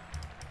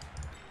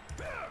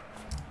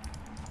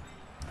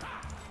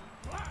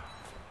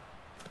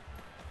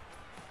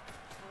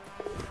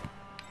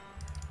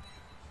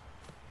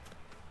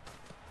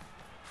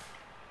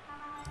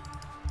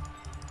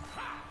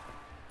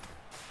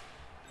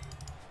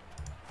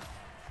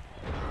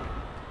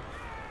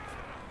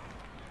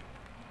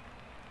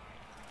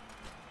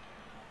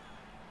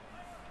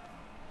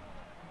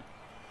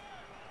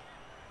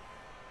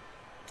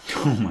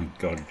 Oh my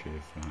god,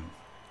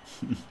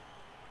 J5.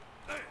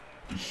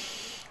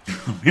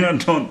 I mean, I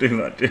don't do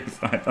that,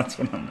 J5, that's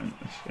what I meant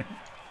to say.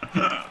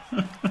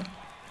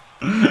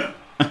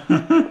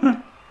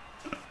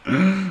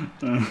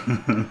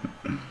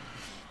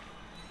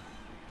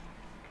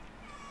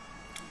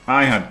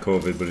 I had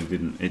COVID, but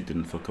it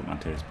didn't fuck up my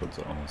taste buds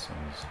at all, so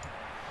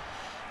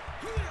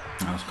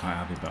I was quite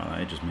happy about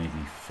that. It just made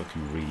me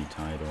fucking really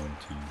tired all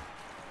the time.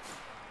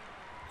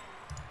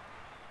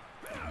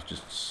 I was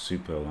just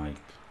super, like,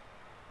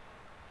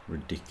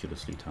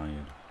 ridiculously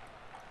tired.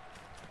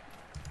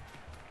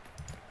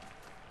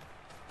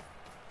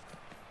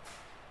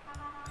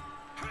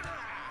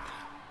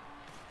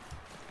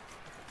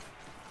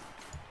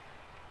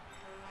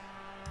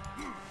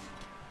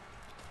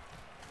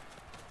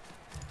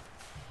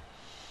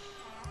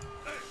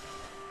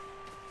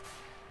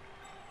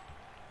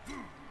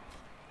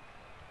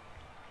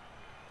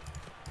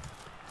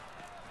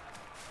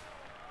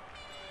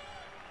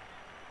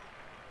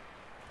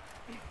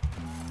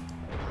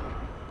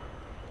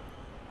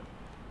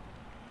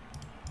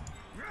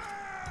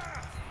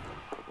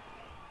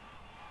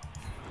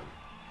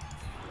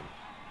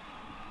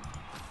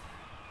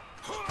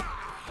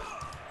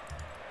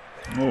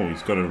 Oh,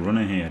 he's got a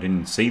runner here. I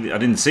didn't see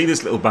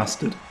this little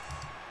bastard.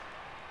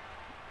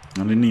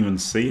 I didn't even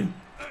see him.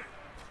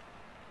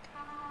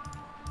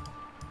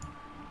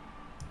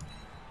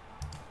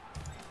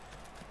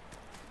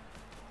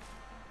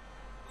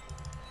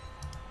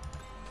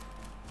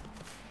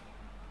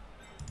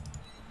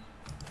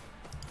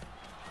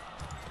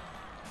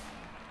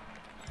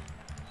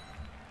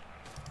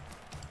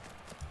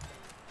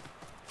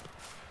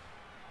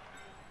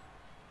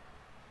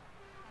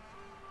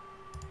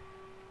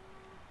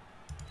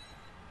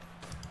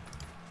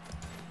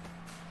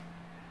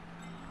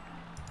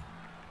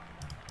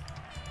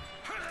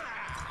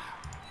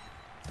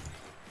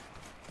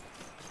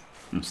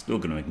 I'm still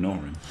going to ignore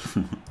him.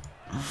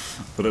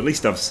 But at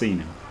least I've seen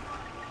him.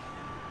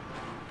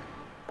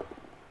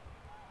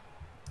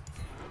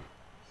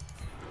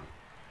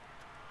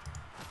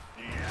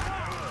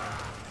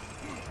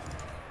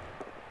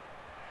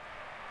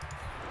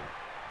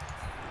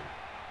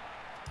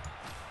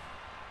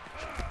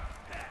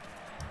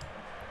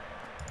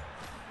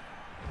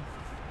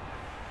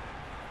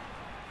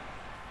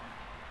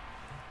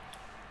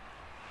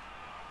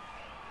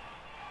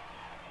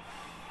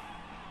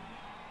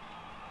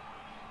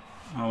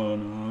 Oh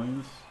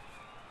no,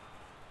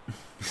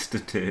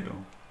 Mr. Tato.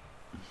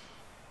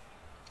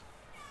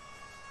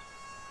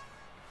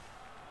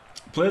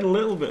 Played a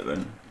little bit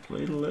then.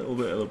 Played a little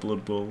bit of the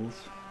Blood Bowls.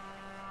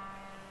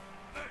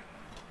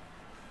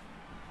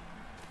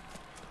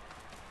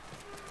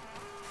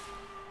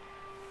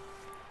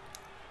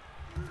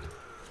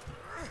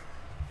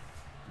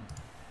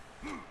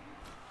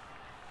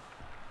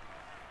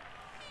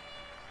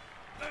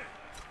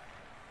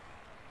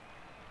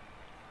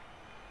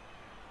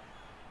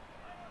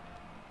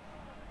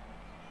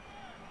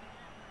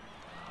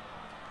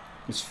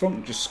 This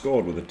Funk just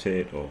scored with a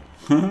Tato.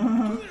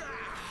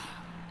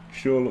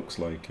 Sure looks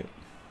like it.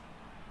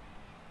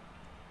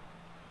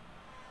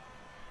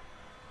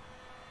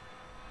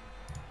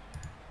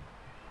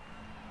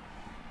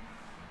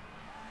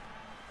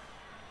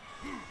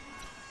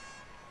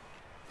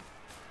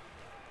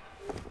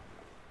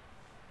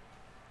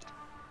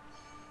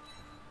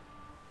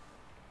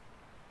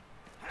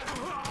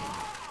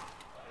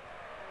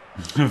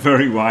 A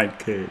very wide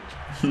cage.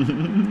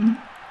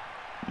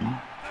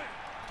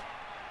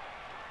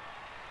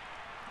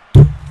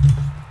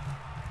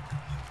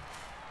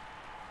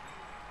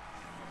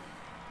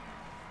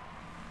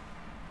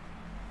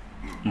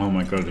 Oh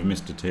my god, if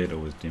Mr. Tato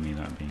was Dimmy,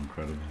 that'd be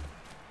incredible.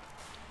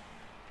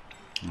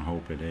 I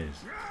hope it is.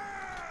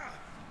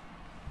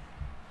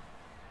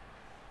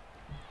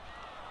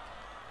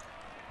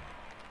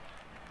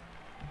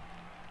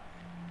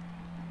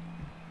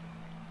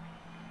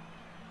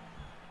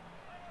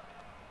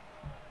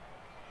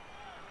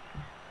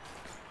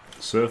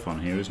 Surf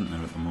on here, isn't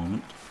there, at the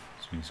moment?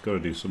 So he's got to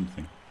do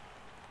something.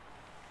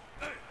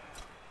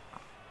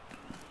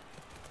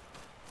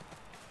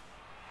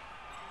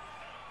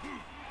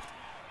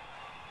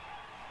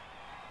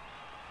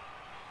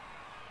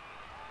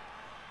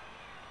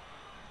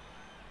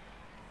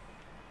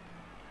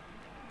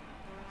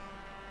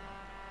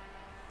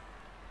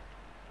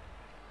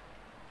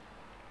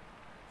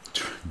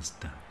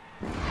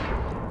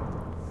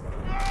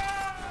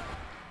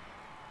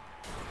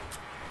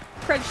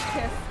 French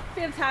kiss.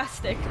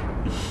 Fantastic.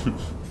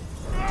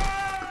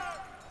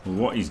 Well,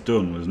 what he's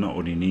done was not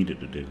what he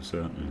needed to do,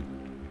 certainly.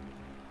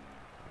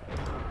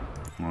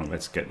 Alright,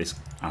 let's get this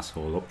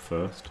asshole up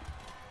first.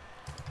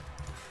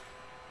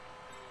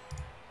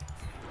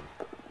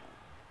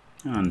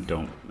 And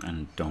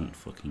don't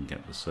fucking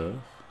get the surf.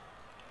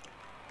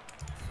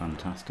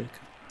 Fantastic.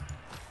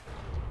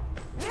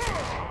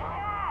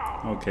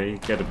 Okay,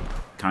 get a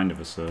kind of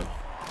a surf.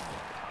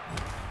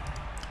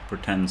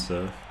 Pretend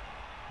surf.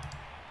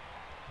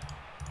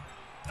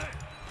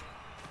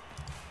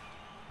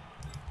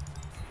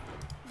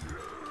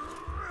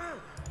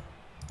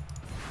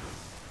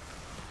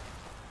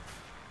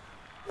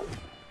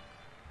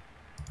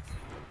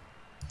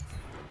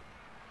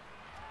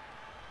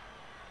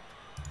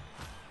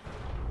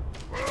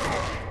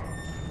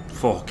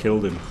 Oh,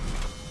 killed him.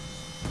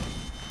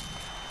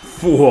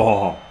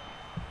 Whoa.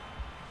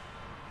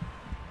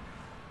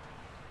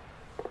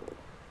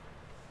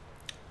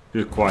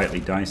 Just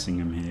quietly dicing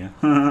him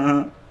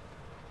here.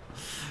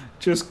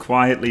 Just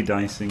quietly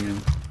dicing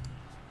him.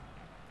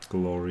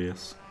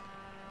 Glorious.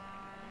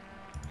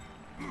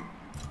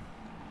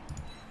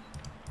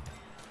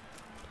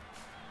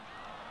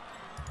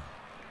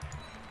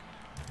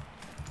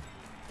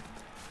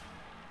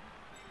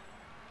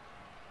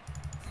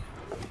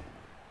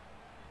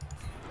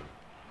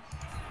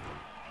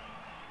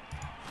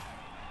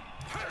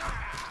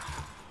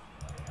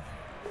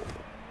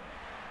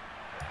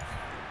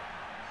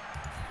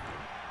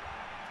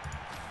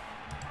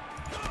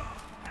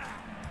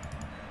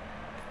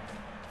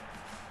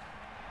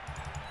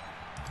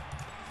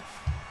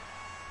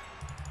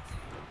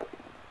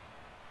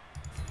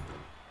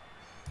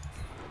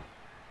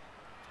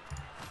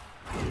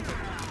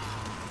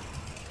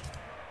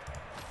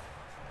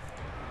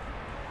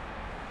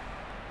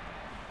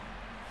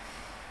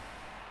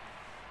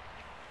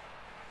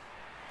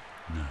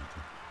 No.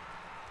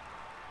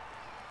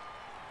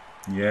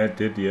 Yeah, it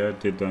did. Yeah, it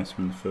did dice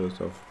him in the first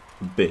half.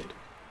 A bit.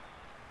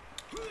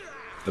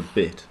 A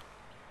bit.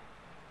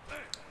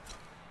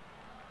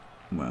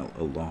 Well,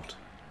 a lot.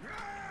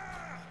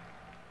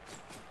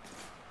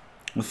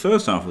 The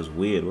first half was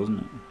weird,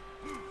 wasn't it?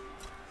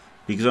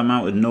 Because I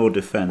mounted no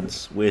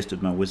defense,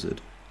 wasted my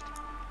wizard,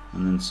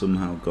 and then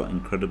somehow got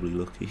incredibly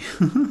lucky.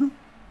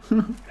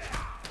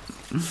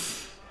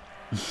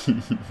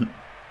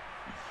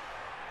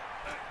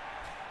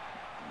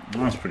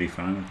 I was pretty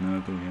fine with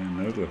Nurgle, yeah.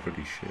 Nurgle are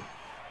pretty shit.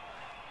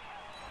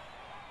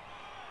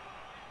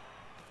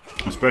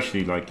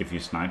 Especially like if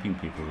you're sniping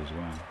people as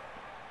well.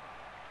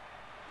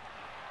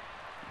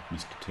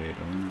 Mr. Tate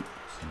on it,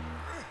 so.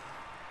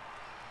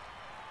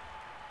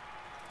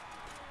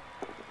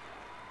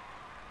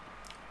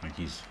 Like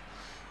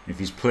if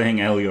he's playing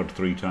Elyod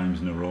 3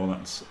 times in a row,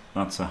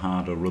 that's a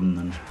harder run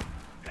than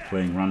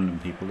playing random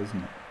people,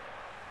 isn't it?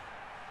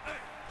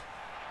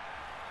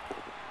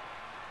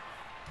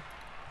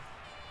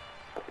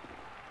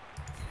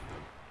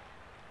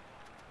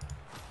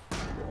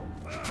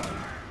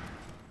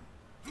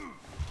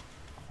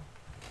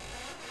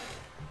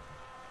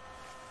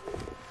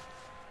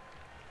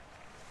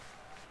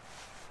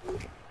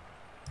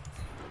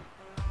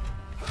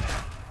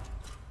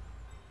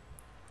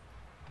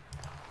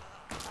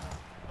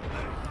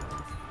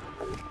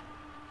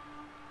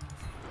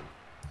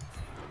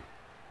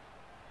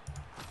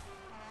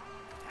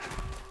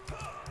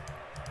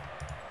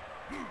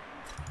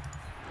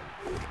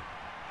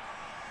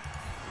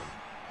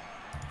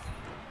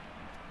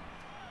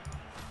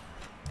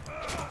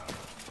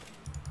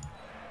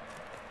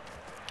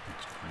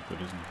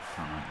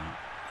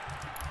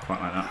 Quite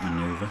like that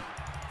manoeuvre.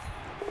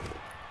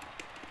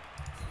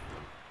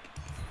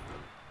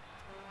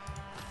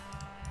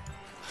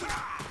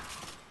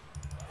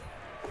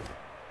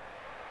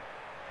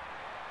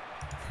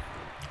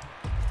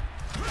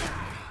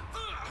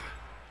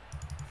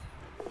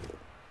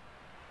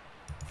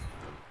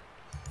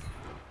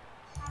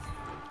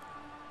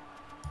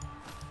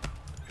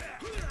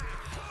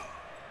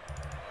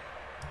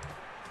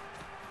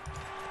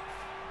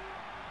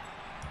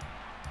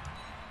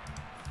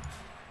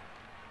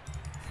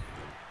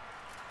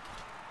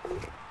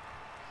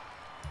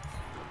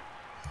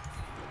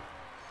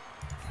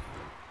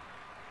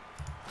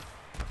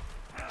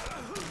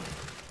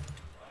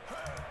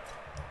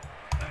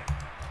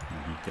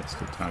 Gets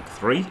to tag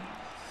 3.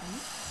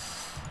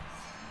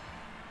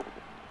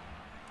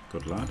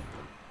 Good lad.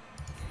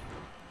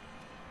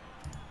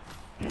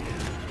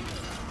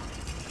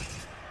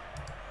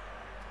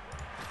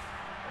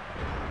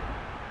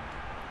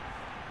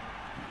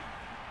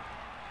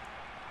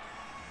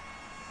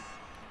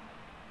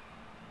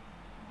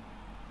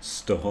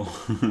 Store.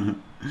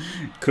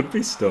 Could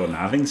be store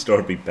now. I think store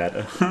would be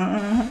better.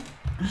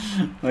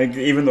 Like,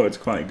 even though it's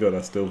quite good,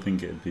 I still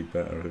think it'd be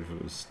better if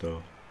it was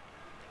store.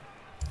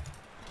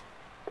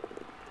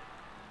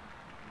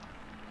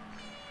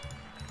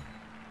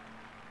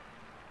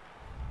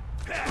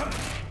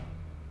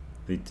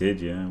 They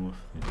did, yeah. Woof,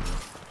 they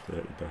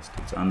did. 30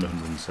 bastards. And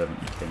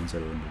 170k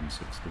instead of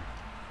 160.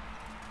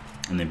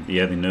 And they,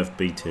 yeah, they nerfed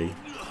BT.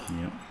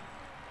 Yep.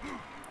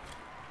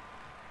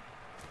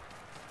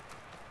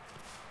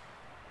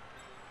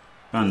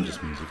 Ban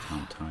just means you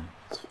can't type.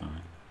 It's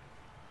fine.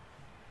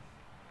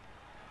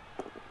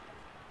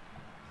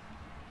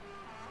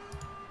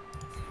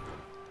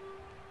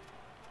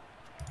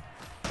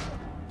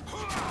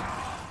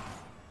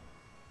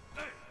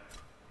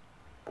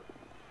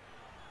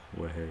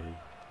 Way.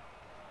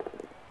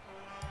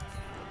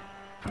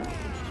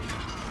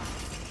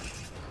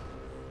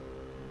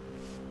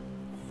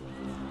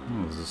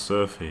 Oh, there's a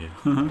surf here.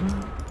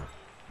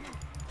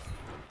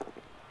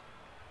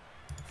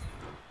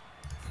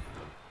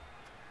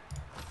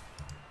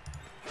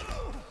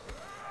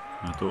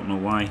 I don't know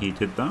why he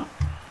did that,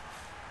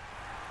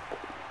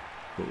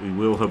 but we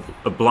will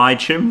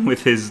oblige him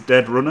with his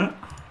dead runner.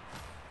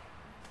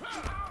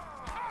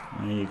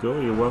 There you go,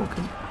 you're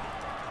welcome.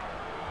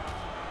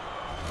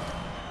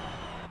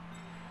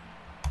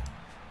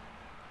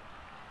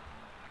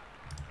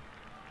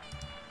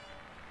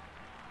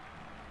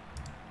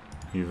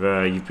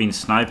 You've been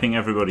sniping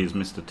everybody as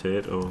Mr.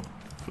 Tate or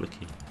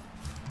Flicky.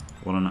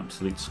 What an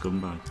absolute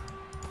scumbag.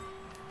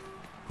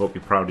 Hope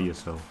you're proud of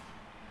yourself.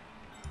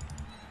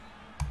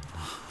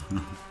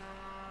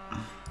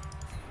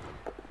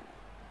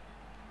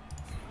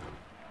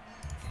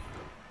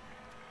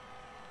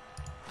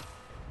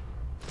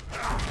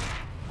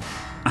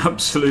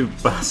 Absolute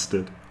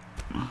bastard.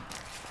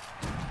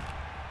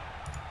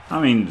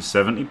 I mean,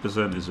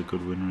 70% is a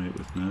good win rate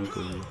with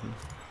Nurgle.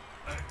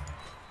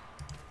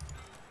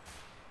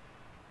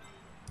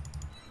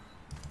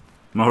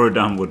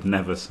 Moradam would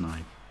never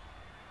snipe.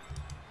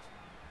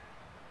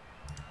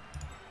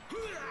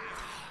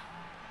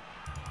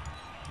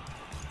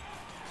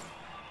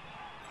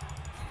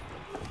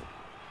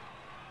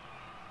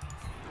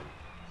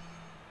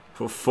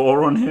 Put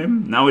 4 on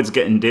him? Now it's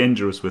getting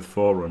dangerous with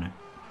 4 on him.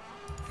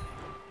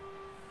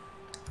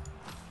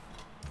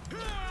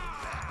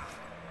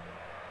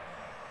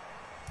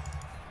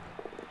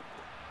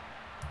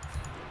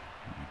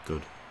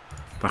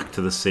 Back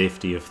to the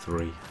safety of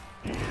 3.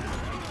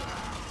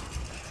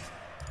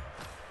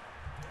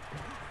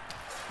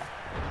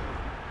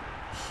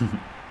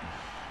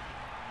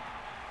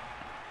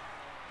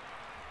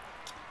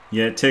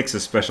 Yeah, it takes a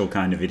special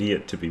kind of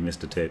idiot to be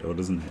Mr. Tato,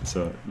 doesn't it?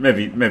 So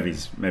maybe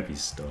he's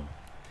Store.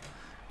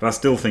 But I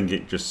still think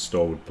it just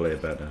Store would play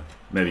better.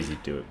 Maybe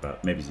he'd do it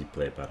bad. Maybe he'd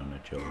play bad on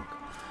a joke.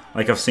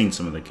 Like I've seen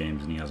some of the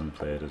games and he hasn't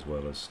played as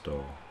well as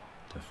Store,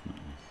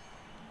 definitely.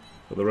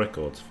 But the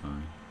record's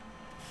fine.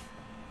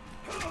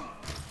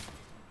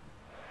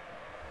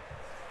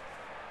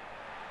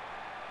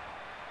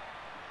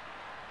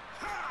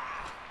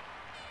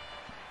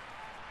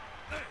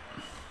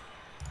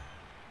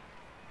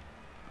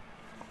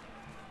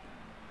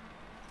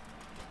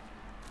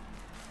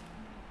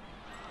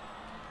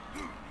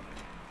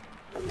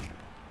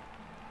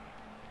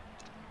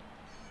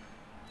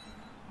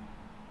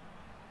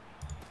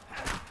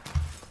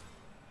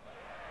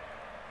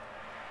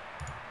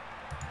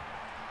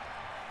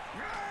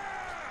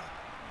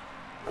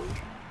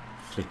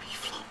 Flippy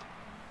flop.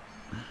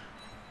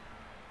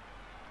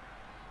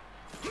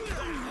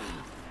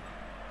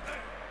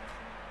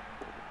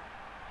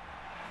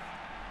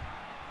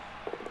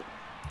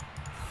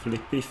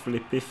 Flippy,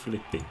 flippy,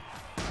 flippy.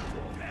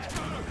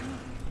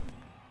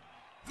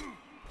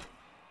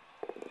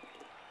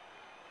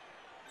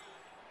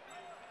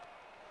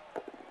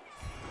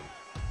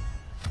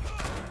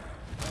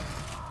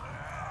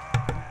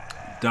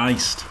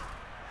 Diced.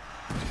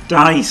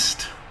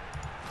 Diced.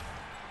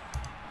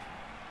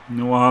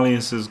 No,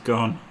 Alias is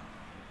gone.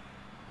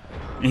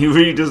 He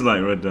really does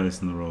like red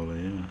dice in the roller,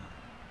 yeah.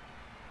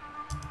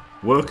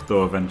 Worked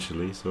though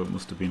eventually, so it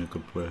must have been a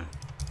good play.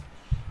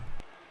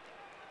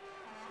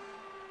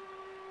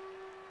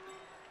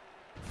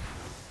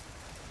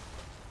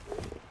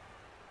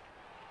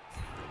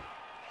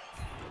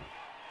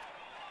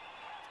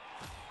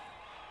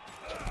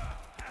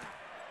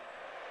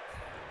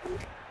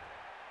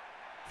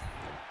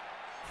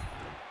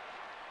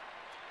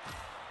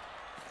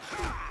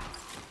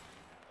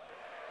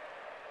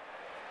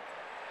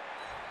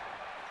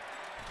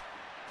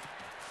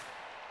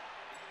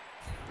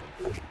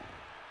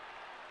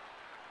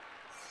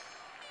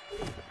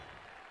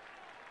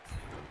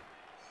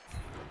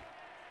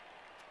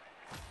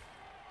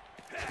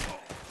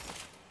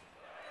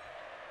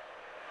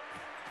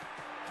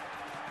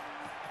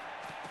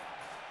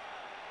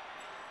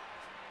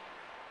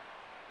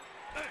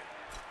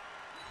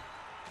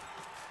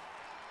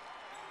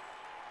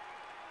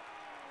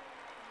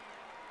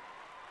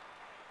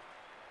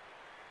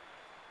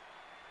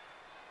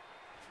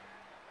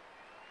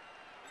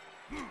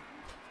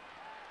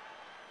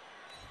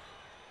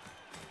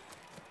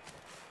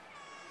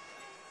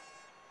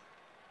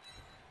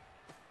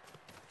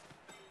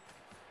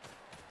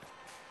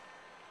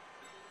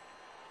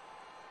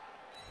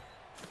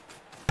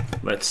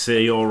 Let's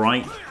say you're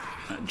right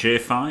at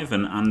J5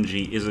 and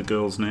Angie is a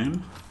girl's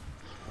name.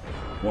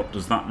 What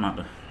does that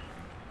matter?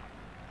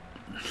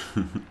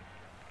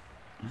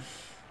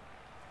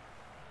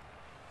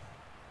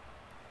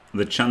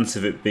 The chance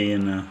of it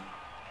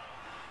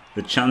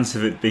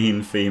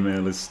being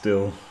female is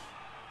still,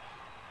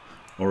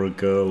 or a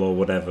girl or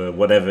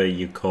whatever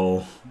you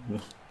call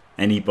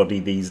anybody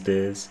these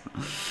days,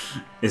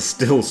 is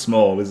still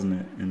small, isn't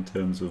it, in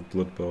terms of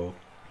Blood Bowl?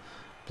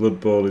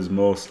 Blood Bowl is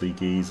mostly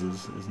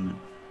geezers, isn't it?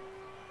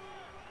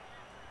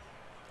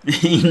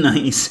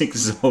 E96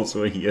 is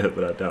also a year,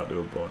 but I doubt they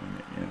were born in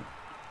it,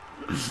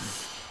 yeah.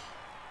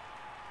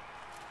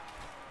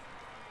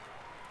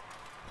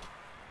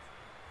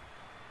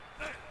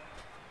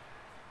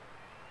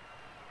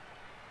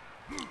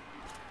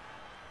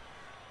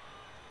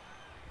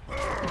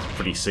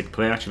 Pretty sick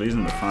play actually,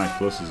 isn't it? The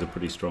 5+ is a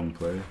pretty strong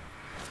play.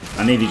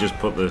 I nearly just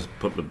put the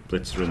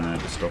blitzer in there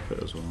to stop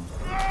it as well.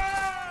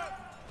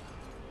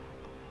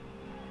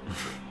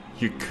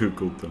 You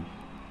googled them.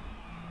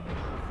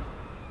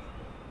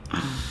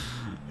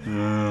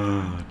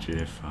 Oh,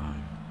 J5.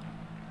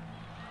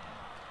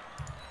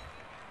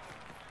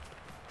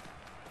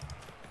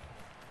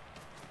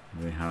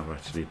 They have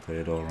actually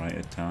played alright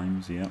at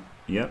times, yep.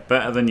 Yep,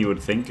 better than you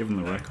would think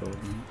given the record.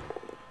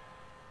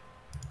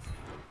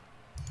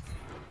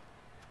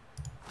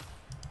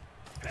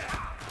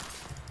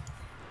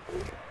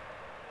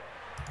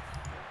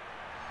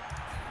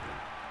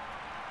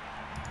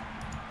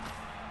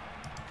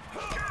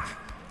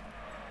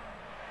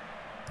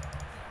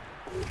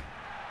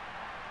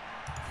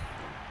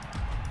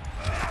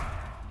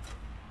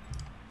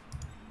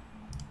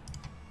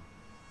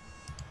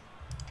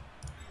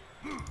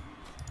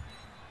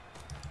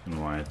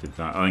 Right? Did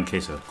that. Oh, in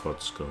case I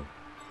quad skull.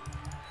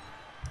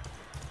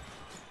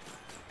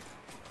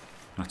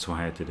 That's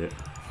why I did it.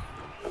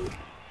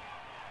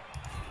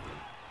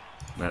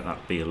 Let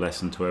that be a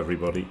lesson to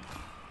everybody.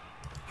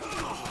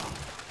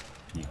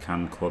 You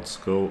can quad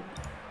skull.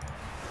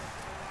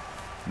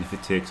 And if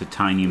it takes a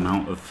tiny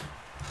amount of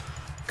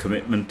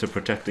commitment to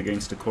protect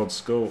against a quad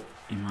skull,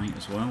 you might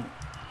as well.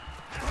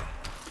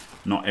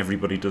 Not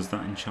everybody does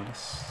that in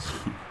Chalice.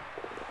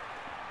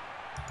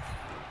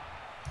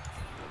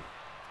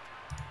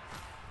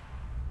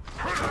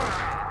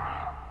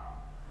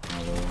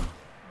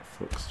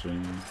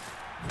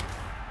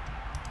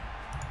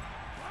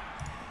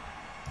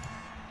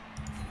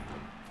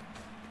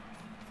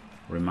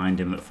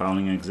 Remind him that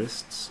fouling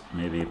exists.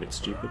 Maybe a bit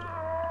stupid.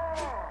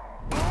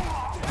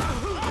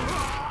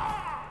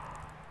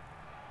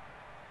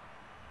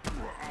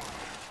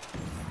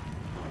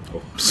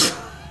 Oops.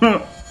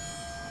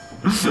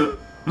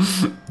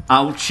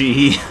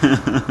 Ouchie.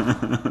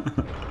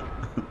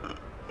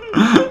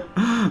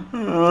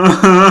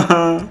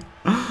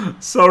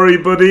 Sorry,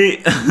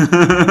 buddy.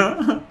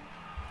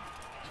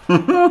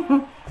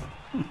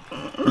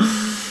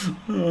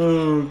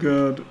 Oh,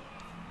 God.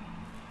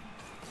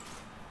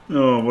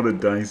 Oh, what a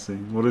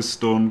dicing. What a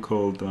stone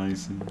cold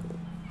dicing.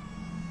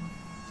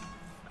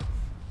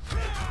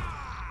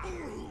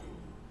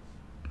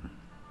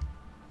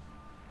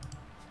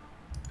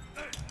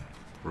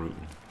 Brutal.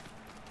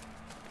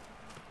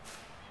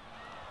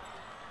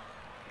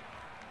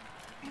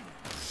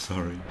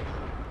 Sorry.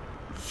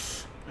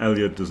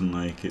 Elliot doesn't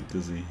like it,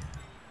 does he?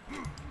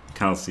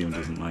 Calcium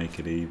doesn't like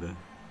it either.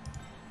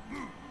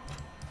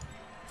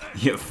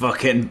 You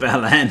fucking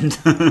bellend.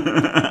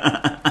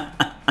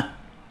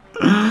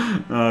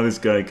 Oh, this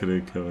guy could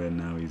have come in,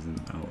 now he's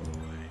out of the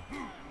way.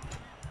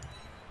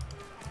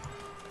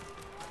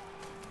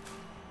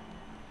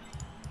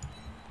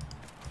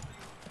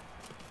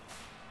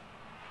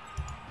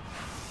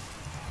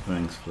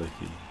 Thanks,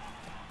 Flicky.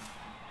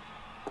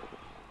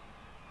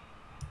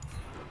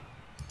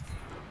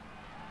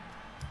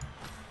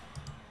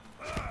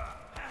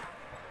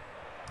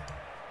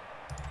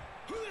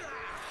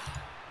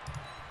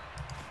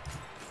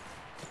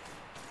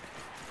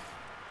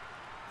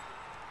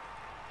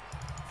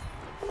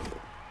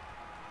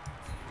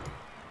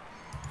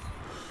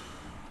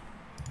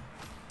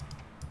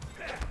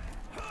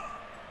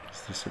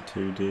 Is this a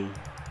 2D?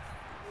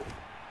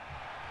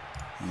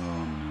 Oh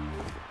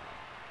no.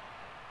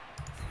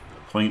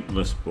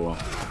 Pointless block.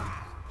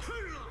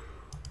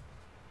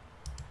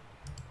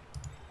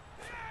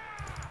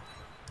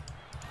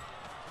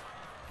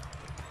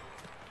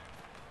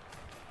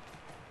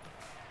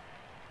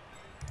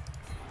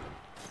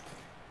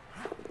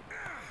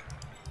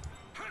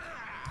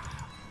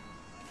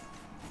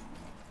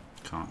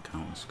 Can't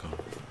counter score.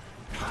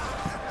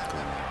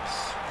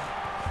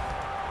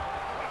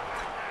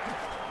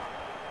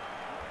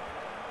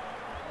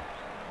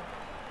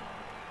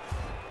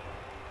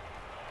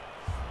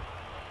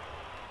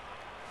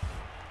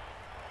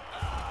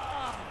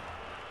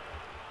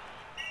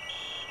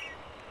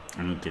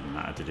 And it didn't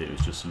matter, did it? It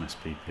was just some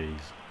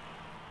SPPs.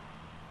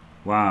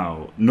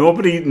 Wow.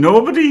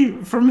 Nobody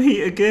from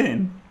Heat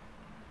again.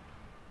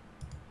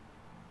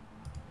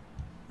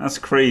 That's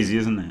crazy,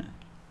 isn't it?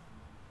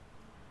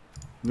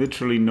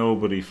 Literally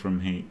nobody from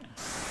Heat.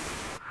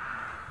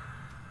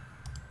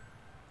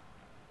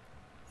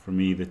 From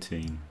either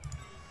team.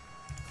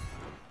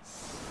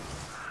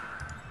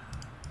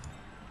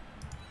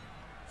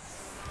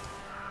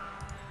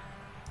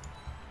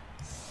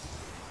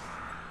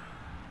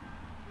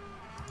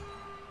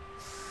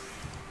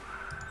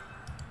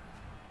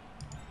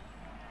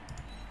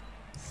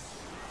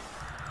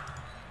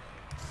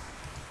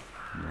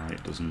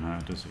 Right, doesn't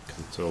matter, does it? 'Cause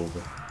it's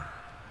over.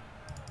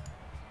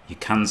 You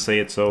can say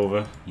it's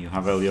over. You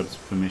have Elliot's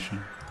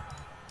permission.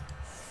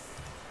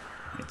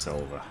 It's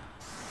over.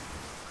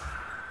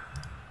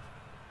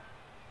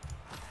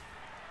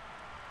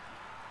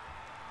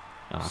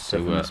 I'll have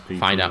to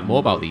find out more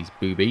about these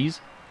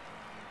boobies.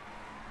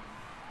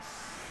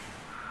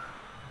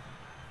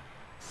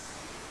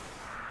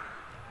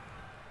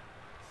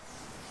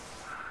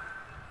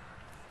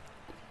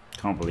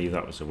 Can't believe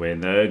that was a win.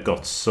 They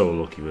got so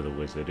lucky with a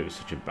wizard. It was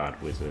such a bad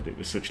wizard. It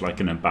was such like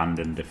an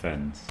abandoned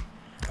defense.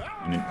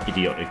 And an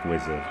idiotic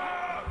wizard.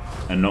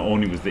 And not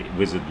only was the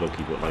wizard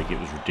lucky, but like it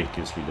was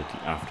ridiculously lucky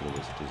after the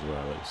wizard as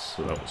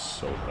well. That was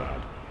so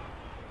bad.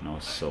 And I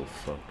was so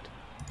fucked.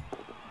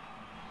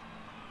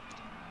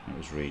 That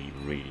was really,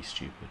 really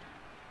stupid.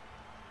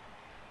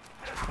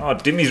 Oh,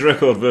 Dimmy's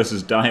record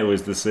versus Dio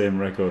is the same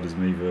record as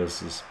me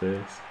versus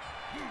Space.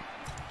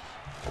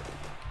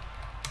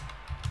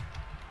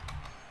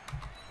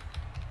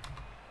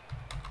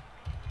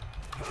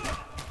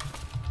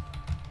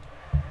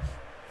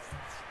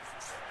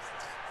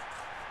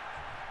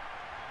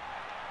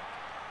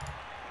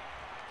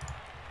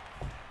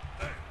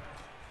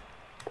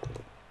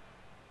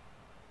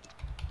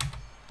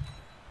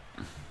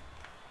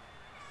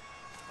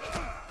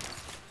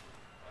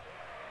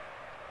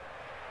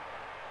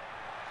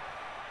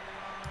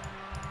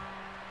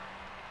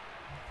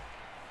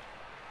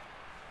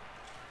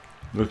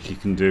 Look, you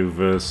can do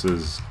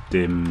versus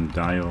Dim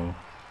Dio.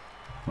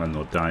 Well,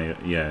 no, Dio.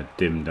 Yeah,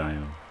 Dim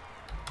Dio.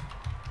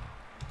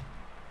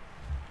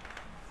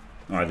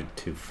 Oh, I did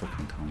 2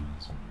 fucking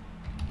comments.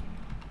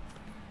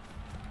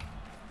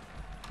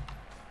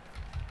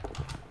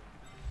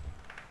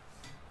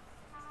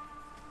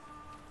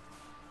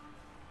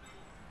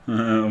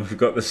 We've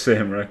got the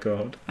same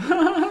record.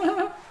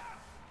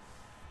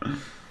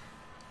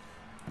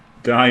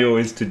 Dio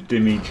is to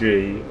Dimmy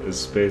G as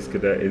Space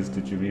Cadet is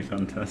to Jimmy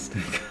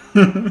Fantastic.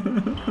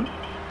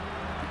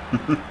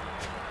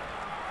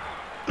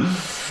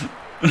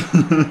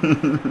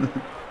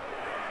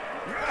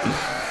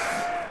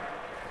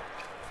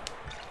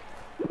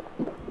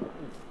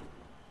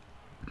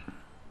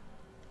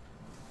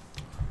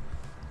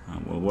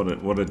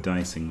 what a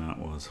dicing that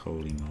was.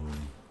 Holy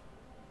moly.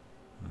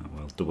 Oh,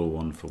 well, double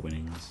 1 for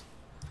winnings.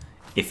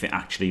 If it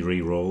actually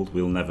re-rolled,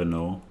 we'll never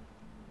know.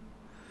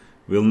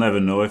 We'll never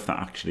know if that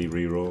actually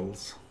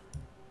re-rolls.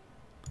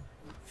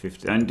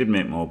 50. I did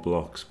make more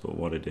blocks, but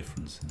what a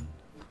difference in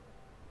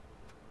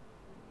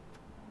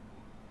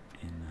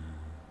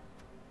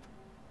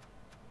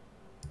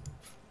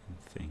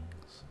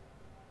things.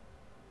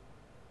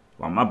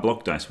 Well, my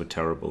block dice were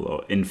terrible,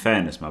 though. In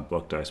fairness, my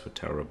block dice were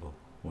terrible.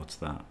 What's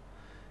that?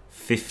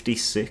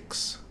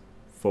 56,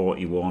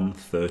 41,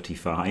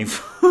 35.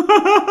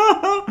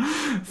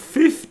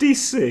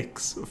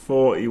 56,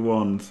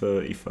 41,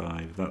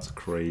 35. That's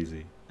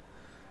crazy.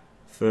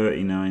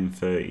 39,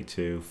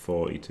 32,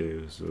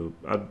 42. So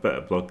I had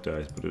better block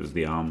dice, but it was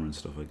the armor and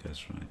stuff, I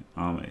guess,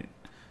 right?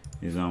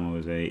 His armor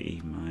was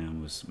 80.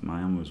 My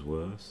armor was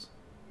worse.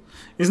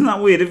 Isn't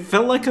that weird? It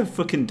felt like I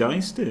fucking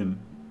diced him.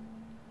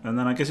 And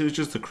then I guess it was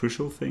just the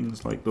crucial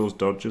things, like those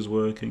dodges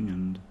working,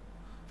 and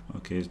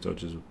okay, his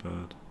dodges were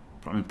bad.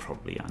 I mean,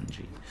 probably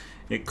Angie.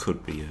 It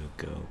could be a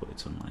girl, but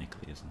it's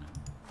unlikely, isn't it?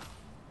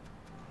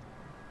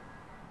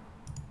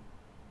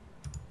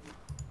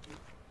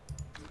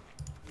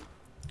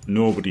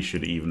 Nobody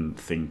should even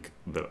think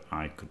that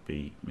I could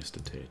be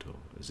Mr. Tato,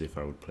 as if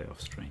I would play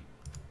off stream.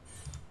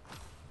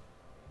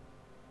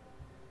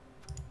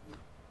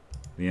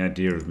 The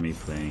idea of me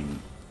playing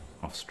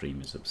off stream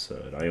is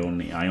absurd. I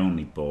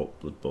only bought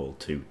Blood Bowl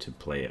 2 to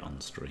play it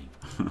on stream.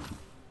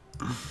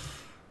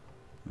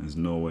 There's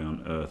no way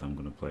on earth I'm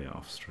going to play it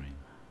off stream.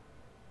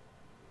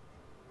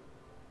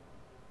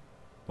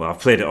 Well, I've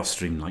played it off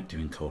stream like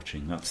doing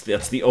coaching. That's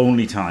the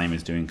only time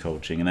is doing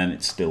coaching, and then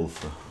it's still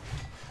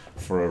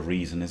for a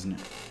reason, isn't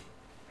it?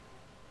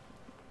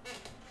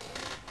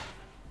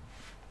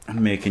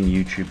 And making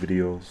YouTube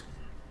videos.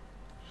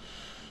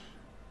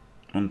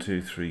 1,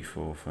 2, 3,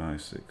 4,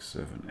 5, 6,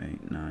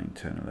 7, 8, 9,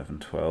 10, 11,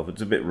 12.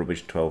 It's a bit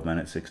rubbish, 12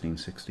 minutes,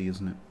 1660,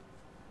 isn't it?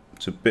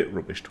 It's a bit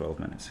rubbish, 12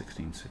 minutes,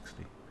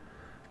 1660.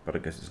 But I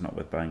guess it's not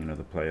worth buying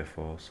another player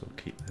for, so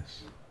keep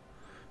this.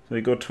 So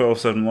you go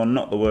 1271,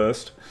 not the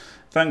worst.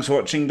 Thanks for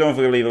watching. Don't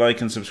forget to leave a like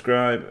and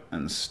subscribe,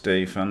 and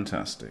stay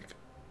fantastic.